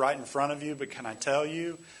with it right in front of you. But can I tell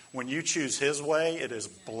you, when you choose His way, it is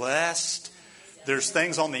blessed. There's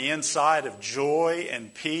things on the inside of joy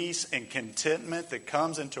and peace and contentment that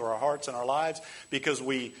comes into our hearts and our lives because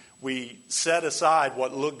we set aside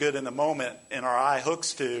what looked good in the moment and our eye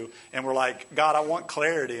hooks to, and we're like, God, I want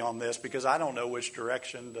clarity on this because I don't know which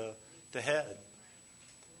direction to head.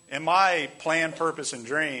 And my plan, purpose, and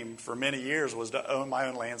dream for many years was to own my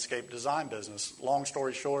own landscape design business. Long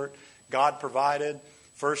story short, God provided.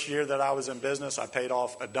 First year that I was in business, I paid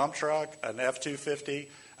off a dump truck, an F-250,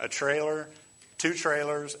 a trailer, 2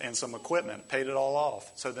 trailers, and some equipment. Paid it all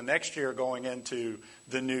off. So the next year going into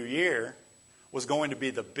the new year was going to be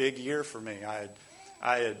the big year for me.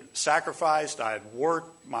 I had sacrificed, I had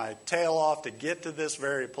worked my tail off to get to this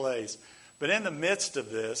very place. But in the midst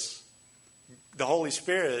of this, the Holy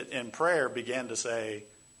Spirit in prayer began to say,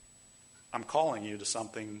 I'm calling you to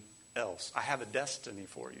something else. I have a destiny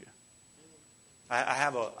for you. I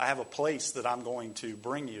have a place that I'm going to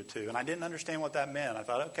bring you to. And I didn't understand what that meant. I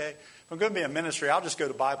thought, okay, if I'm going to be in ministry, I'll just go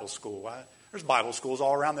to Bible school. There's Bible schools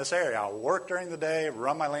all around this area. I'll work during the day,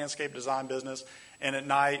 run my landscape design business, and at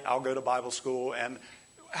night I'll go to Bible school. And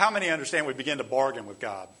how many understand we begin to bargain with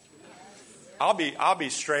God? I'll be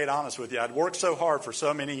straight honest with you. I'd worked so hard for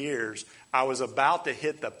so many years. I was about to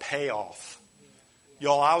hit the payoff.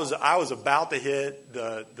 Y'all, I was about to hit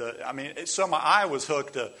so my eye was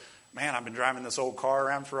hooked to, man, I've been driving this old car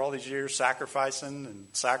around for all these years, sacrificing and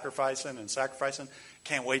sacrificing and sacrificing.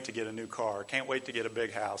 Can't wait to get a new car. Can't wait to get a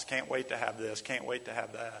big house. Can't wait to have this. Can't wait to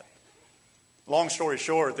have that. Long story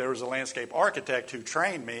short, there was a landscape architect who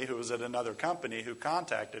trained me, who was at another company, who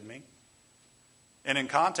contacted me. And in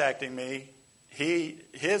contacting me,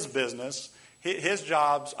 his business, his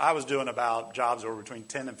jobs, I was doing about jobs over between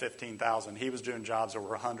 10 and 15,000. He was doing jobs over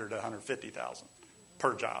 100 to 150,000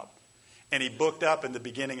 per job. And he booked up in the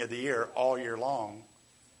beginning of the year all year long.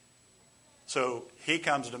 So he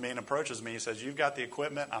comes to me and approaches me. He says, you've got the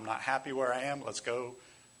equipment. I'm not happy where I am. Let's go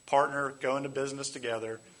partner, go into business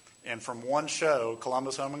together. And from one show,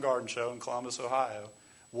 Columbus Home and Garden Show in Columbus, Ohio,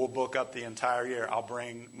 we'll book up the entire year. I'll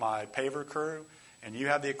bring my paver crew, and you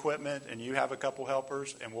have the equipment, and you have a couple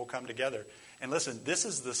helpers, and we'll come together. And listen, this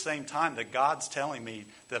is the same time that God's telling me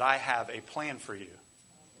that I have a plan for you.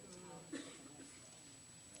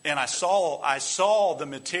 And I saw the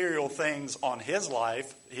material things on his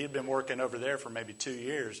life. He had been working over there for maybe 2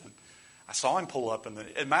 years. And I saw him pull up.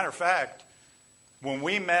 As a matter of fact, when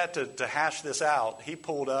we met to hash this out, he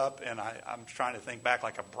pulled up, and I'm trying to think back,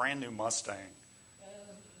 like a brand new Mustang.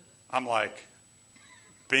 I'm like,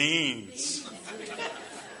 beans.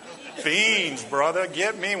 Beans, brother.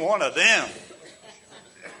 Get me one of them.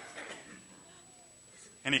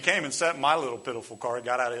 And he came and sat in my little pitiful car. He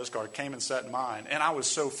got out of his car, came and sat in mine. And I was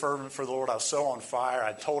so fervent for the Lord. I was so on fire.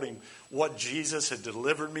 I told him what Jesus had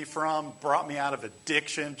delivered me from, brought me out of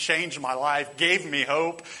addiction, changed my life, gave me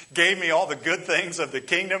hope, gave me all the good things of the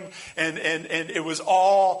kingdom. And it was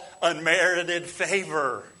all unmerited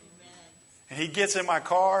favor. Amen. And he gets in my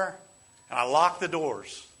car, and I lock the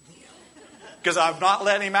doors. Because I'm not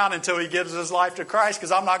letting him out until he gives his life to Christ,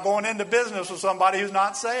 because I'm not going into business with somebody who's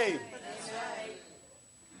not saved.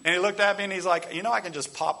 And he looked at me and he's like, I can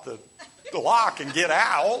just pop the lock and get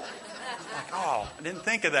out. I'm like, oh, I didn't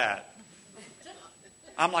think of that.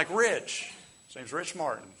 I'm like, Rich. His name's Rich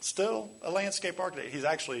Martin. Still a landscape architect. He's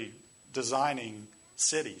actually designing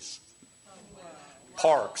cities,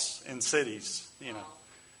 parks in cities,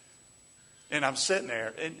 And I'm sitting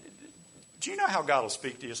there. And do you know how God will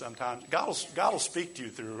speak to you sometimes? God will speak to you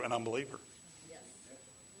through an unbeliever.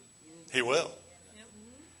 He will.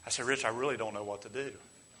 I said, Rich, I really don't know what to do.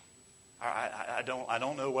 I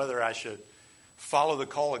don't know whether I should follow the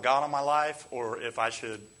call of God on my life or if I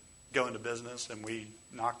should go into business and we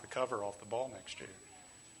knock the cover off the ball next year.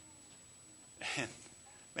 And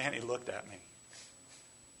man, he looked at me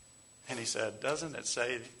and he said, doesn't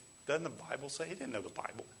the Bible say? He didn't know the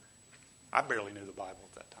Bible. I barely knew the Bible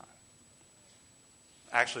at that time.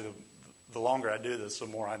 Actually, the longer I do this, the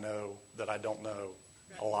more I know that I don't know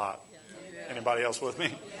a lot. Anybody else with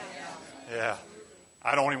me? Yeah.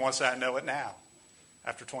 I don't even want to say I know it now,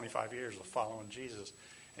 after 25 years of following Jesus.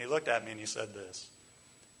 And he looked at me and he said this.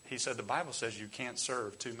 He said, the Bible says you can't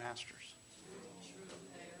serve 2 masters.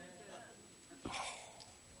 Oh.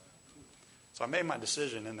 So I made my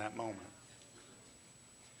decision in that moment.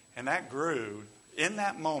 And that grew. In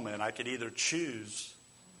that moment, I could either choose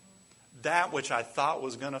that which I thought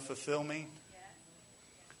was going to fulfill me,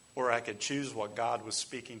 or I could choose what God was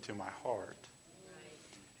speaking to my heart.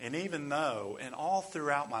 And even though, and all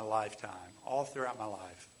throughout my life,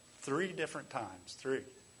 3 different times,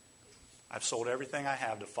 I've sold everything I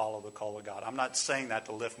have to follow the call of God. I'm not saying that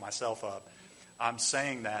to lift myself up. I'm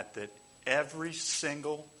saying that every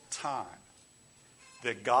single time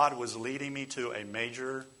that God was leading me to a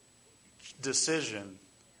major decision,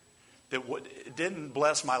 that it didn't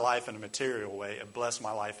bless my life in a material way, it blessed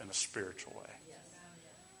my life in a spiritual way.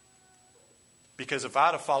 Because if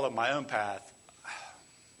I'd have followed my own path,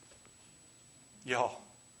 y'all,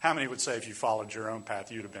 how many would say if you followed your own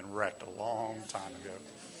path, you'd have been wrecked a long time ago?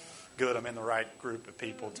 Good, I'm in the right group of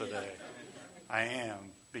people today. I am,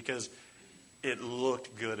 because it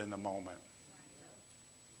looked good in the moment.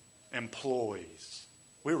 Employees.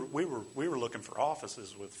 We were looking for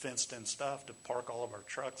offices with fenced-in stuff to park all of our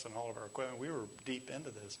trucks and all of our equipment. We were deep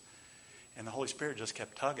into this. And the Holy Spirit just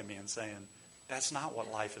kept tugging me and saying, that's not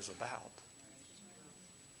what life is about.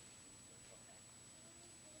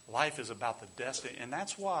 Life is about the destiny. And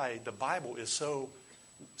that's why the Bible is so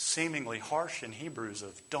seemingly harsh in Hebrews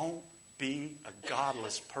of don't be a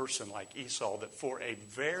godless person like Esau, that for a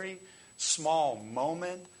very small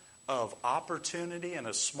moment of opportunity and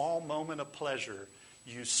a small moment of pleasure,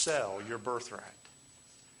 you sell your birthright.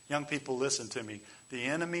 Young people, listen to me. The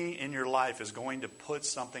enemy in your life is going to put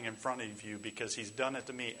something in front of you, because he's done it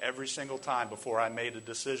to me every single time before I made a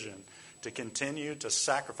decision to continue to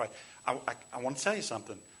sacrifice. I want to tell you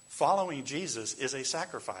something. Following Jesus is a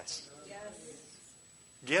sacrifice. Yes.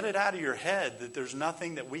 Get it out of your head that there's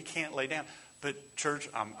nothing that we can't lay down. But church,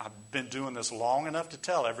 I've been doing this long enough to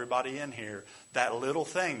tell everybody in here that little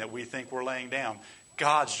thing that we think we're laying down,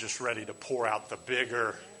 God's just ready to pour out the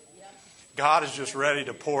bigger. God is just ready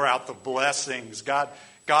to pour out the blessings. God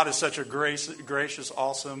is such a gracious,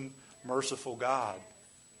 awesome, merciful God.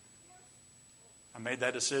 I made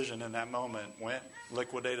that decision in that moment. Went,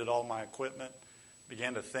 liquidated all my equipment,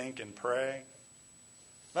 began to think and pray.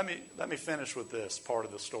 Let me finish with this part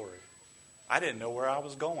of the story. I didn't know where I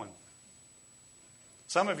was going.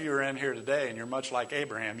 Some of you are in here today and you're much like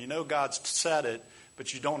Abraham. You know God's said it,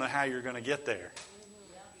 but you don't know how you're going to get there.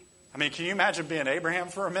 I mean, can you imagine being Abraham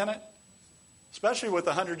for a minute? Especially with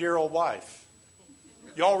a 100-year-old wife.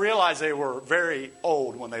 Y'all realize they were very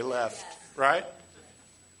old when they left, right?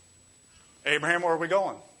 Abraham, where are we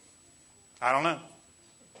going? I don't know.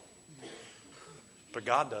 But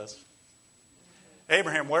God does.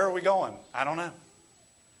 Abraham, where are we going? I don't know.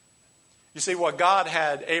 You see, what God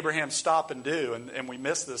had Abraham stop and do, and we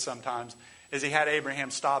miss this sometimes, is he had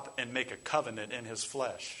Abraham stop and make a covenant in his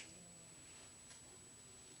flesh.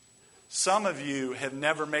 Some of you have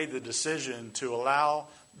never made the decision to allow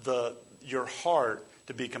your heart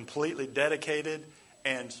to be completely dedicated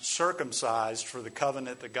and circumcised for the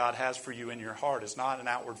covenant that God has for you in your heart. It's not an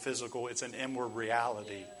outward physical, it's an inward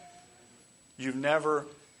reality. You've never,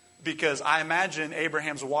 because I imagine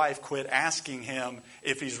Abraham's wife quit asking him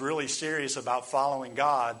if he's really serious about following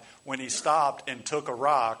God when he stopped and took a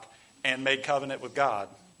rock and made covenant with God.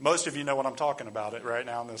 Most of you know what I'm talking about it right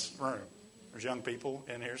now in this room. There's young people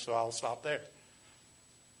in here, so I'll stop there.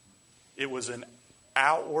 It was an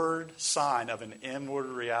outward sign of an inward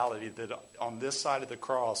reality that on this side of the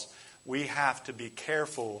cross, we have to be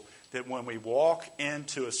careful that when we walk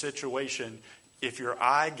into a situation, if your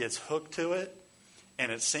eye gets hooked to it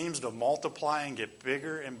and it seems to multiply and get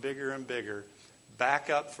bigger and bigger and bigger, back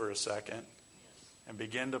up for a second and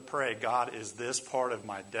begin to pray, God, is this part of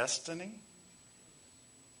my destiny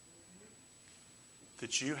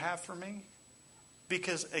that you have for me?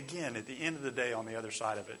 Because, again, at the end of the day, on the other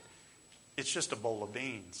side of it, it's just a bowl of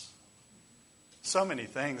beans. So many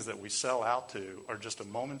things that we sell out to are just a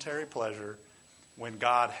momentary pleasure when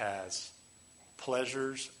God has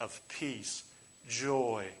pleasures of peace,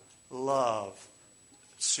 joy, love,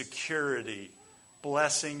 security,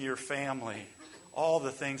 blessing your family, all the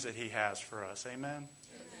things that he has for us. Amen?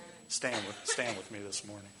 Stand with me this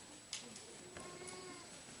morning.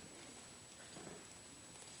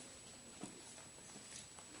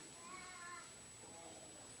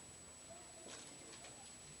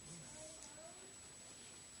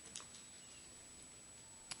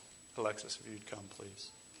 Alexis, if you'd come, please.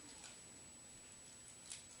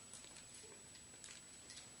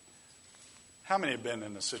 How many have been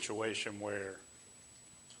in a situation where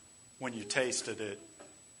when you tasted it,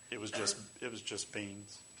 it was just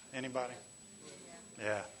beans? Anybody?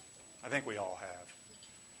 Yeah. I think we all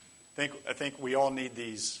have. I think we all need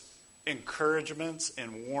these encouragements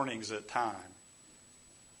and warnings at times.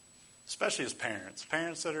 especially as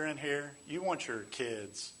parents that are in here, you want your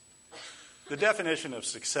kids. The definition of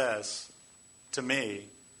success, to me,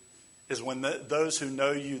 is when those who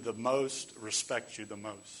know you the most respect you the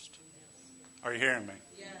most. Are you hearing me?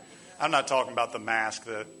 Yeah. I'm not talking about the mask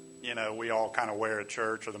that, we all kind of wear at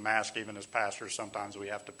church, or the mask even as pastors sometimes we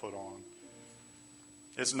have to put on.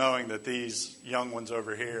 It's knowing that these young ones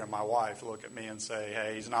over here and my wife look at me and say,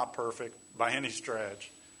 hey, he's not perfect by any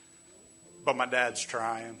stretch, but my dad's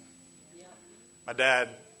trying. My dad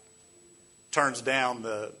turns down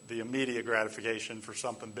the immediate gratification for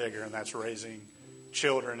something bigger, and that's raising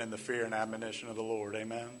children in the fear and admonition of the Lord.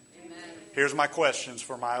 Amen? Amen. Here's my questions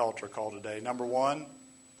for my altar call today. Number one,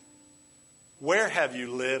 where have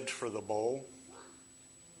you lived for the bowl?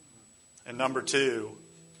 And number two,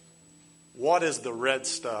 what is the red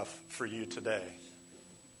stuff for you today?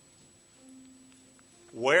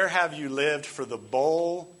 Where have you lived for the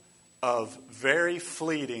bowl of very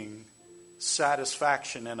fleeting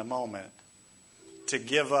satisfaction in a moment to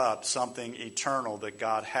give up something eternal that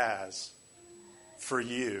God has for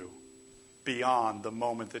you beyond the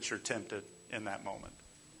moment that you're tempted in that moment?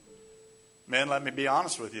 Men, let me be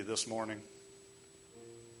honest with you this morning.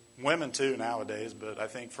 Women too nowadays, but I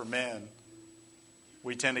think for men,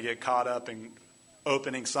 we tend to get caught up in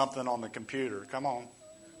opening something on the computer. Come on.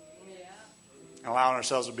 Allowing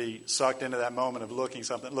ourselves to be sucked into that moment of looking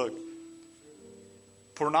something. Look,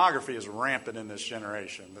 pornography is rampant in this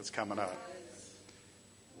generation that's coming up.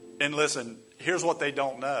 And listen, here's what they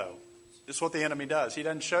don't know. It's what the enemy does. He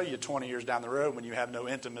doesn't show you 20 years down the road when you have no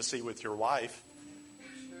intimacy with your wife,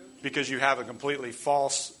 because you have a completely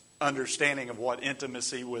false understanding of what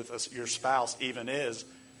intimacy with your spouse even is.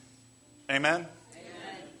 Amen?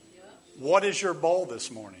 What is your bowl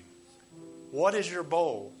this morning? What is your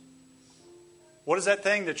bowl? What is that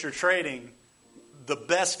thing that you're trading the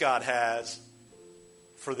best God has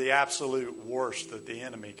for the absolute worst that the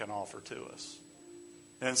enemy can offer to us?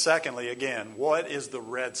 And secondly, again, what is the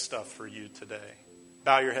red stuff for you today?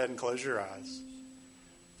 Bow your head and close your eyes.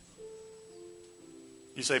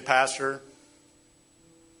 You say, Pastor,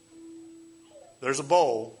 there's a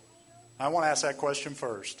bowl. I want to ask that question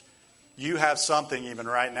first. You have something even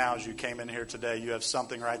right now as you came in here today. You have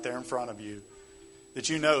something right there in front of you that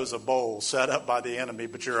you know is a bowl set up by the enemy,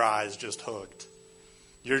 but your eye's just hooked.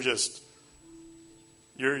 You're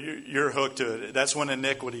hooked to it. That's when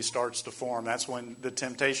iniquity starts to form. That's when the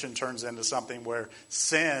temptation turns into something where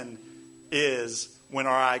sin is when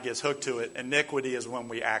our eye gets hooked to it. Iniquity is when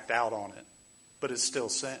we act out on it. But it's still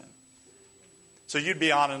sin. So you'd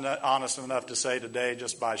be honest enough to say today,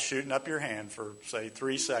 just by shooting up your hand for, say,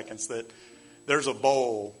 3 seconds, that there's a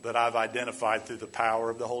bowl that I've identified through the power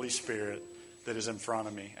of the Holy Spirit that is in front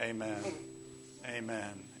of me. Amen.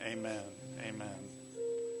 Amen. Amen. Amen.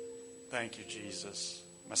 Thank you, Jesus.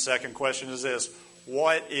 My second question is this.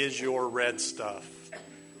 What is your red stuff?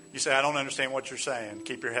 You say, I don't understand what you're saying.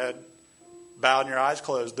 Keep your head bowed and your eyes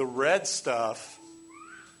closed. The red stuff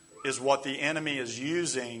is what the enemy is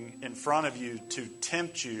using in front of you to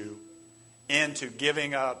tempt you into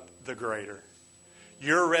giving up the greater.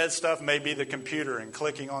 Your red stuff may be the computer and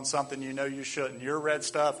clicking on something you know you shouldn't. Your red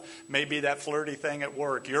stuff may be that flirty thing at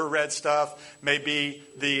work. Your red stuff may be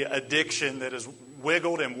the addiction that has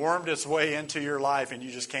wiggled and wormed its way into your life and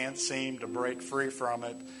you just can't seem to break free from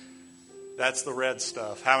it. That's the red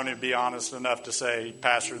stuff. How many would be honest enough to say,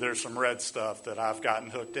 Pastor, there's some red stuff that I've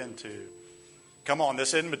gotten hooked into? Come on,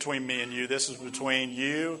 this isn't between me and you. This is between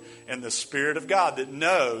you and the Spirit of God that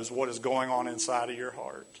knows what is going on inside of your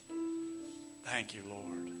heart. Thank you,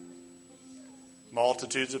 Lord.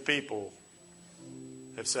 Multitudes of people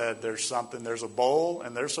have said there's a bowl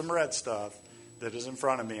and there's some red stuff that is in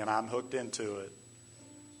front of me and I'm hooked into it.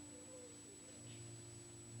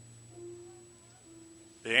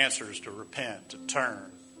 The answer is to repent, to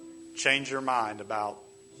turn, change your mind about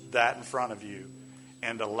that in front of you,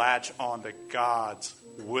 and to latch on to God's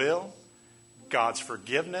will, God's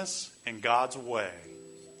forgiveness, and God's way.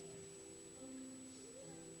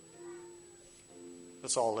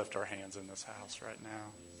 Let's all lift our hands in this house right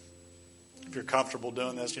now. If you're comfortable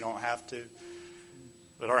doing this, you don't have to.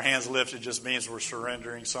 But our hands lifted just means we're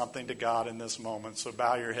surrendering something to God in this moment. So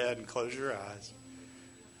bow your head and close your eyes.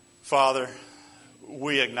 Father,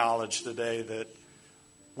 we acknowledge today that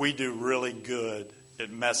we do really good at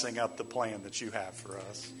messing up the plan that you have for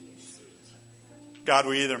us. God,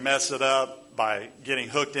 we either mess it up by getting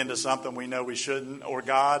hooked into something we know we shouldn't, or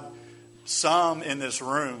God, some in this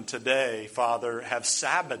room today, Father, have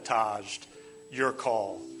sabotaged your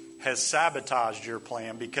call, has sabotaged your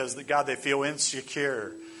plan because, God, they feel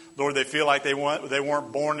insecure Lord, they feel like they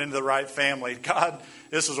weren't born into the right family. God,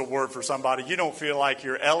 this is a word for somebody. You don't feel like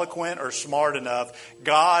you're eloquent or smart enough.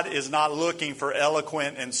 God is not looking for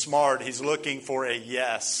eloquent and smart. He's looking for a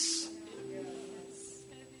yes.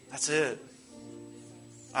 That's it.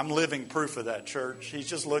 I'm living proof of that, church. He's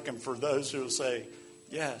just looking for those who will say,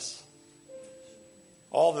 yes.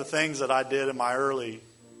 All the things that I did in my early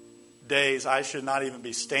days, I should not even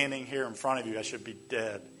be standing here in front of you. I should be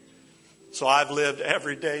dead. So I've lived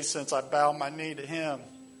every day since I bowed my knee to Him.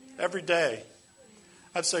 Every day.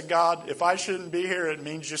 I've said, God, if I shouldn't be here, it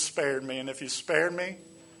means you spared me. And if you spared me,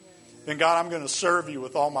 then God, I'm going to serve you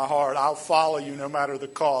with all my heart. I'll follow you no matter the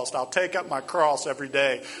cost. I'll take up my cross every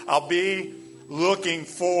day. I'll be looking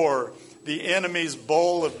for the enemy's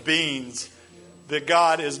bowl of beans that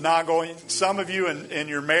God is not going. Some of you in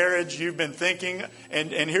your marriage, you've been thinking,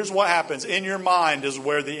 and here's what happens. In your mind is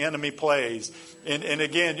where the enemy plays. And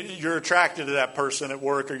again, you're attracted to that person at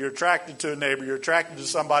work, or you're attracted to a neighbor, you're attracted to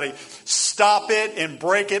somebody. Stop it and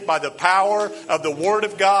break it by the power of the Word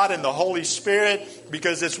of God and the Holy Spirit,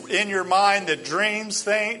 because it's in your mind that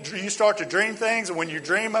you start to dream things, and when you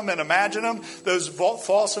dream them and imagine them, those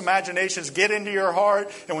false imaginations get into your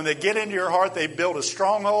heart, and when they get into your heart, they build a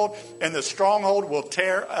stronghold, and the stronghold will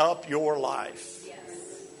tear up your life.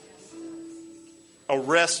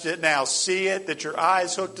 Arrest it now. See it, that your eye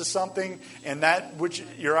is hooked to something, and that which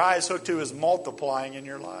your eye is hooked to is multiplying in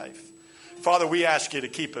your life. Father, we ask you to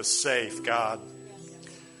keep us safe, God.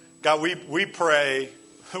 God, we pray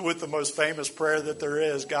with the most famous prayer that there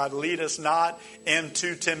is. God, lead us not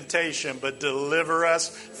into temptation, but deliver us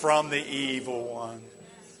from the evil one.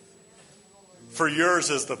 For yours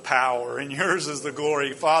is the power and yours is the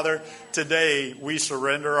glory. Father, today we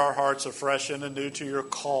surrender our hearts afresh and anew to your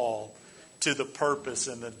call, to the purpose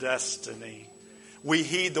and the destiny. We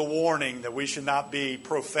heed the warning that we should not be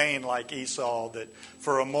profane like Esau, that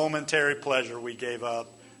for a momentary pleasure we gave up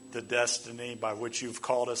the destiny by which you've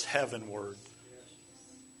called us heavenward.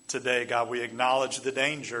 Today, God, we acknowledge the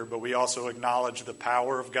danger, but we also acknowledge the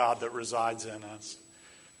power of God that resides in us.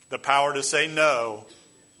 The power to say no,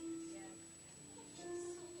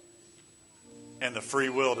 and the free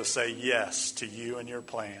will to say yes to you and your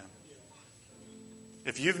plan.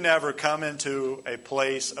 If you've never come into a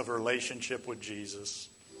place of relationship with Jesus,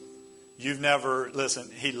 listen,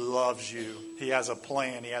 He loves you. He has a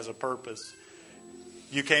plan. He has a purpose.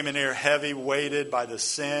 You came in here heavy weighted by the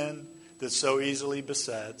sin that so easily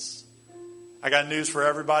besets. I got news for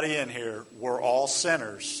everybody in here. We're all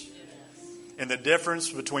sinners. And the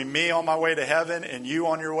difference between me on my way to heaven and you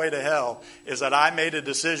on your way to hell is that I made a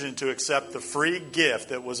decision to accept the free gift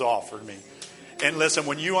that was offered me. And listen,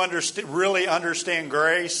 when you really understand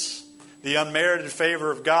grace, the unmerited favor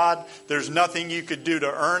of God, there's nothing you could do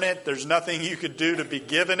to earn it. There's nothing you could do to be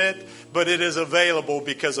given it. But it is available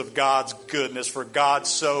because of God's goodness. For God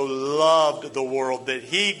so loved the world that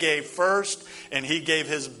He gave first, and He gave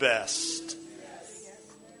His best.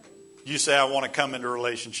 You say, I want to come into a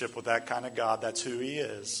relationship with that kind of God. That's who He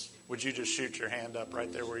is. Would you just shoot your hand up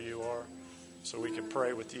right there where you are so we can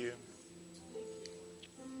pray with you?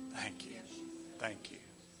 Thank you. Thank you.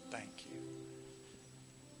 Thank you.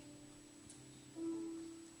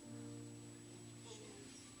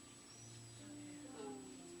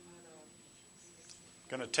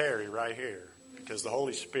 I'm going to tarry right here because the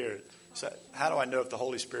Holy Spirit. So how do I know if the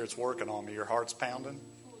Holy Spirit's working on me? Your heart's pounding?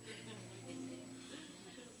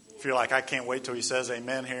 If you're like, I can't wait till He says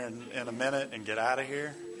amen here in a minute and get out of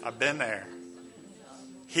here. I've been there.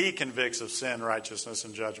 He convicts of sin, righteousness,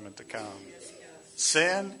 and judgment to come.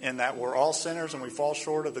 Sin, in that we're all sinners and we fall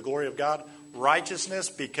short of the glory of God. Righteousness,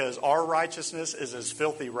 because our righteousness is as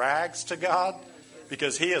filthy rags to God,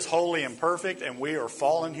 because He is holy and perfect and we are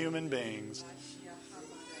fallen human beings.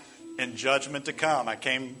 And judgment to come. I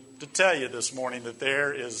came to tell you this morning that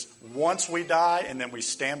there is, once we die and then we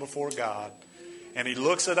stand before God. And He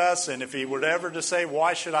looks at us, and if He were ever to say,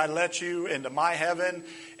 why should I let you into my heaven?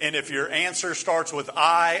 And if your answer starts with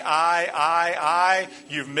I,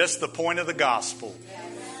 you've missed the point of the gospel.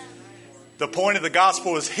 The point of the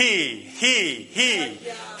gospel is He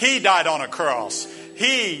died on a cross.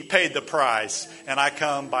 He paid the price. And I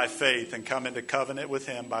come by faith and come into covenant with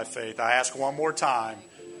Him by faith. I ask one more time,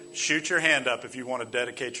 shoot your hand up if you want to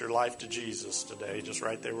dedicate your life to Jesus today, just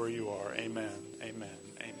right there where you are. Amen. Amen.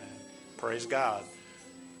 Praise God.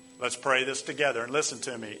 Let's pray this together. And listen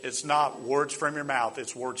to me. It's not words from your mouth.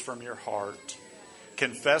 It's words from your heart.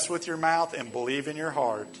 Confess with your mouth and believe in your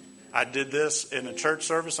heart. I did this in a church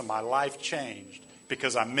service and my life changed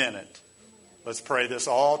because I meant it. Let's pray this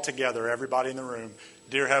all together, everybody in the room.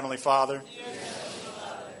 Dear Heavenly Father,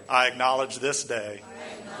 I acknowledge this day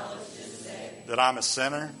that I'm a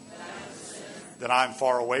sinner, that I'm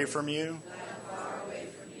far away from you,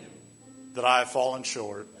 that I have fallen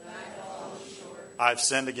short. I've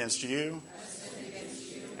sinned against you,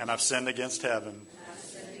 and I've sinned against heaven.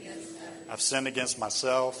 I've sinned against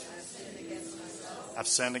myself. I've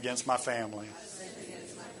sinned against my family.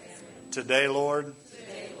 Today, Lord,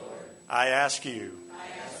 I ask you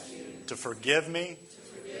to forgive me,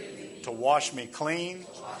 to wash me clean,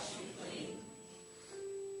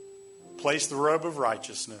 place the robe of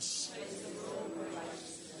righteousness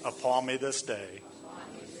upon me this day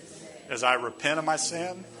as I repent of my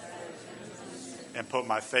sin and put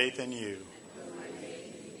my faith in you.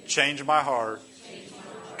 Change my heart.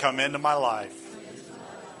 Come into my life.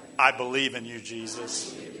 I believe in you,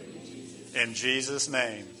 Jesus. In Jesus'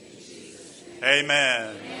 name.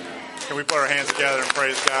 Amen. Can we put our hands together and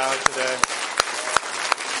praise God today?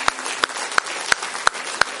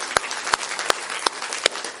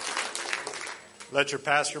 Let your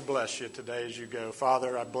pastor bless you today as you go.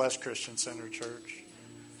 Father, I bless Christian Center Church.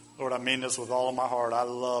 Lord, I mean this with all of my heart. I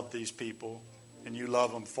love these people, and you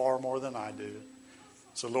love them far more than I do.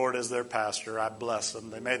 So, Lord, as their pastor, I bless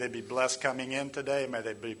them. May they be blessed coming in today. May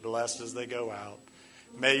they be blessed as they go out.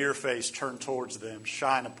 May your face turn towards them,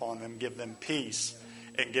 shine upon them, give them peace,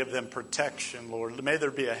 and give them protection, Lord. May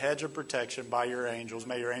there be a hedge of protection by your angels.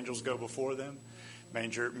 May your angels go before them. May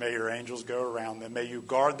your angels go around them. May you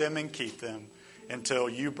guard them and keep them until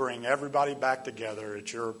you bring everybody back together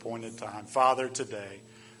at your appointed time. Father, today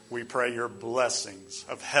we pray your blessings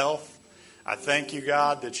of health. I thank you,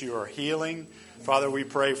 God, that you are healing. Father, we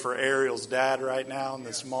pray for Ariel's dad right now in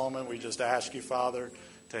this moment. We just ask you, Father,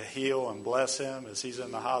 to heal and bless him as he's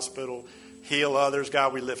in the hospital. Heal others.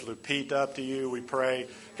 God, we lift Lupita up to you. We pray,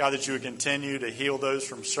 God, that you would continue to heal those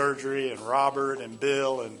from surgery, and Robert and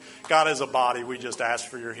Bill. And God, as a body, we just ask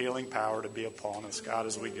for your healing power to be upon us, God,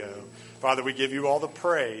 as we go. Father, we give you all the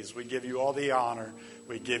praise. We give you all the honor.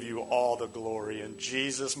 We give you all the glory in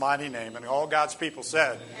Jesus' mighty name. And all God's people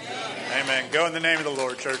said, amen. Amen. Go in the name of the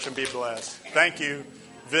Lord, church, and be blessed. Thank you,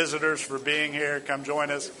 visitors, for being here. Come join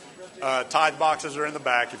us. Tithe boxes are in the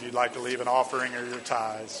back if you'd like to leave an offering or your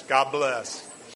tithes. God bless.